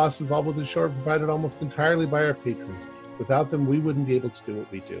 The costs involved with the show are provided almost entirely by our patrons. Without them, we wouldn't be able to do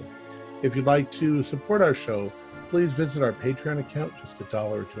what we do. If you'd like to support our show, please visit our Patreon account. Just $1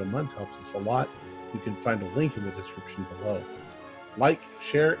 or $2 a month helps us a lot. You can find a link in the description below. Like,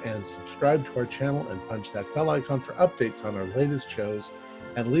 share, and subscribe to our channel, and punch that bell icon for updates on our latest shows.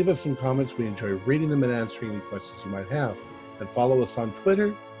 And leave us some comments. We enjoy reading them and answering any questions you might have. And follow us on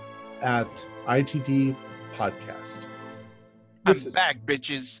Twitter at ITD Podcast. I'm back,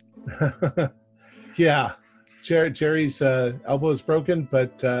 bitches. Yeah. Jerry's elbow is broken,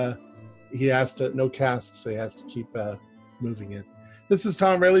 but he has to, no cast, so he has to keep moving it. This is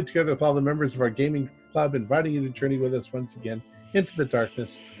Tom Rayleigh, together with all the members of our gaming club, inviting you to journey with us once again into the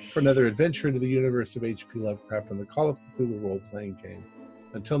darkness for another adventure into the universe of H.P. Lovecraft and the Call of Cthulhu role-playing game.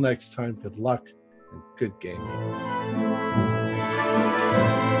 Until next time, good luck and good gaming.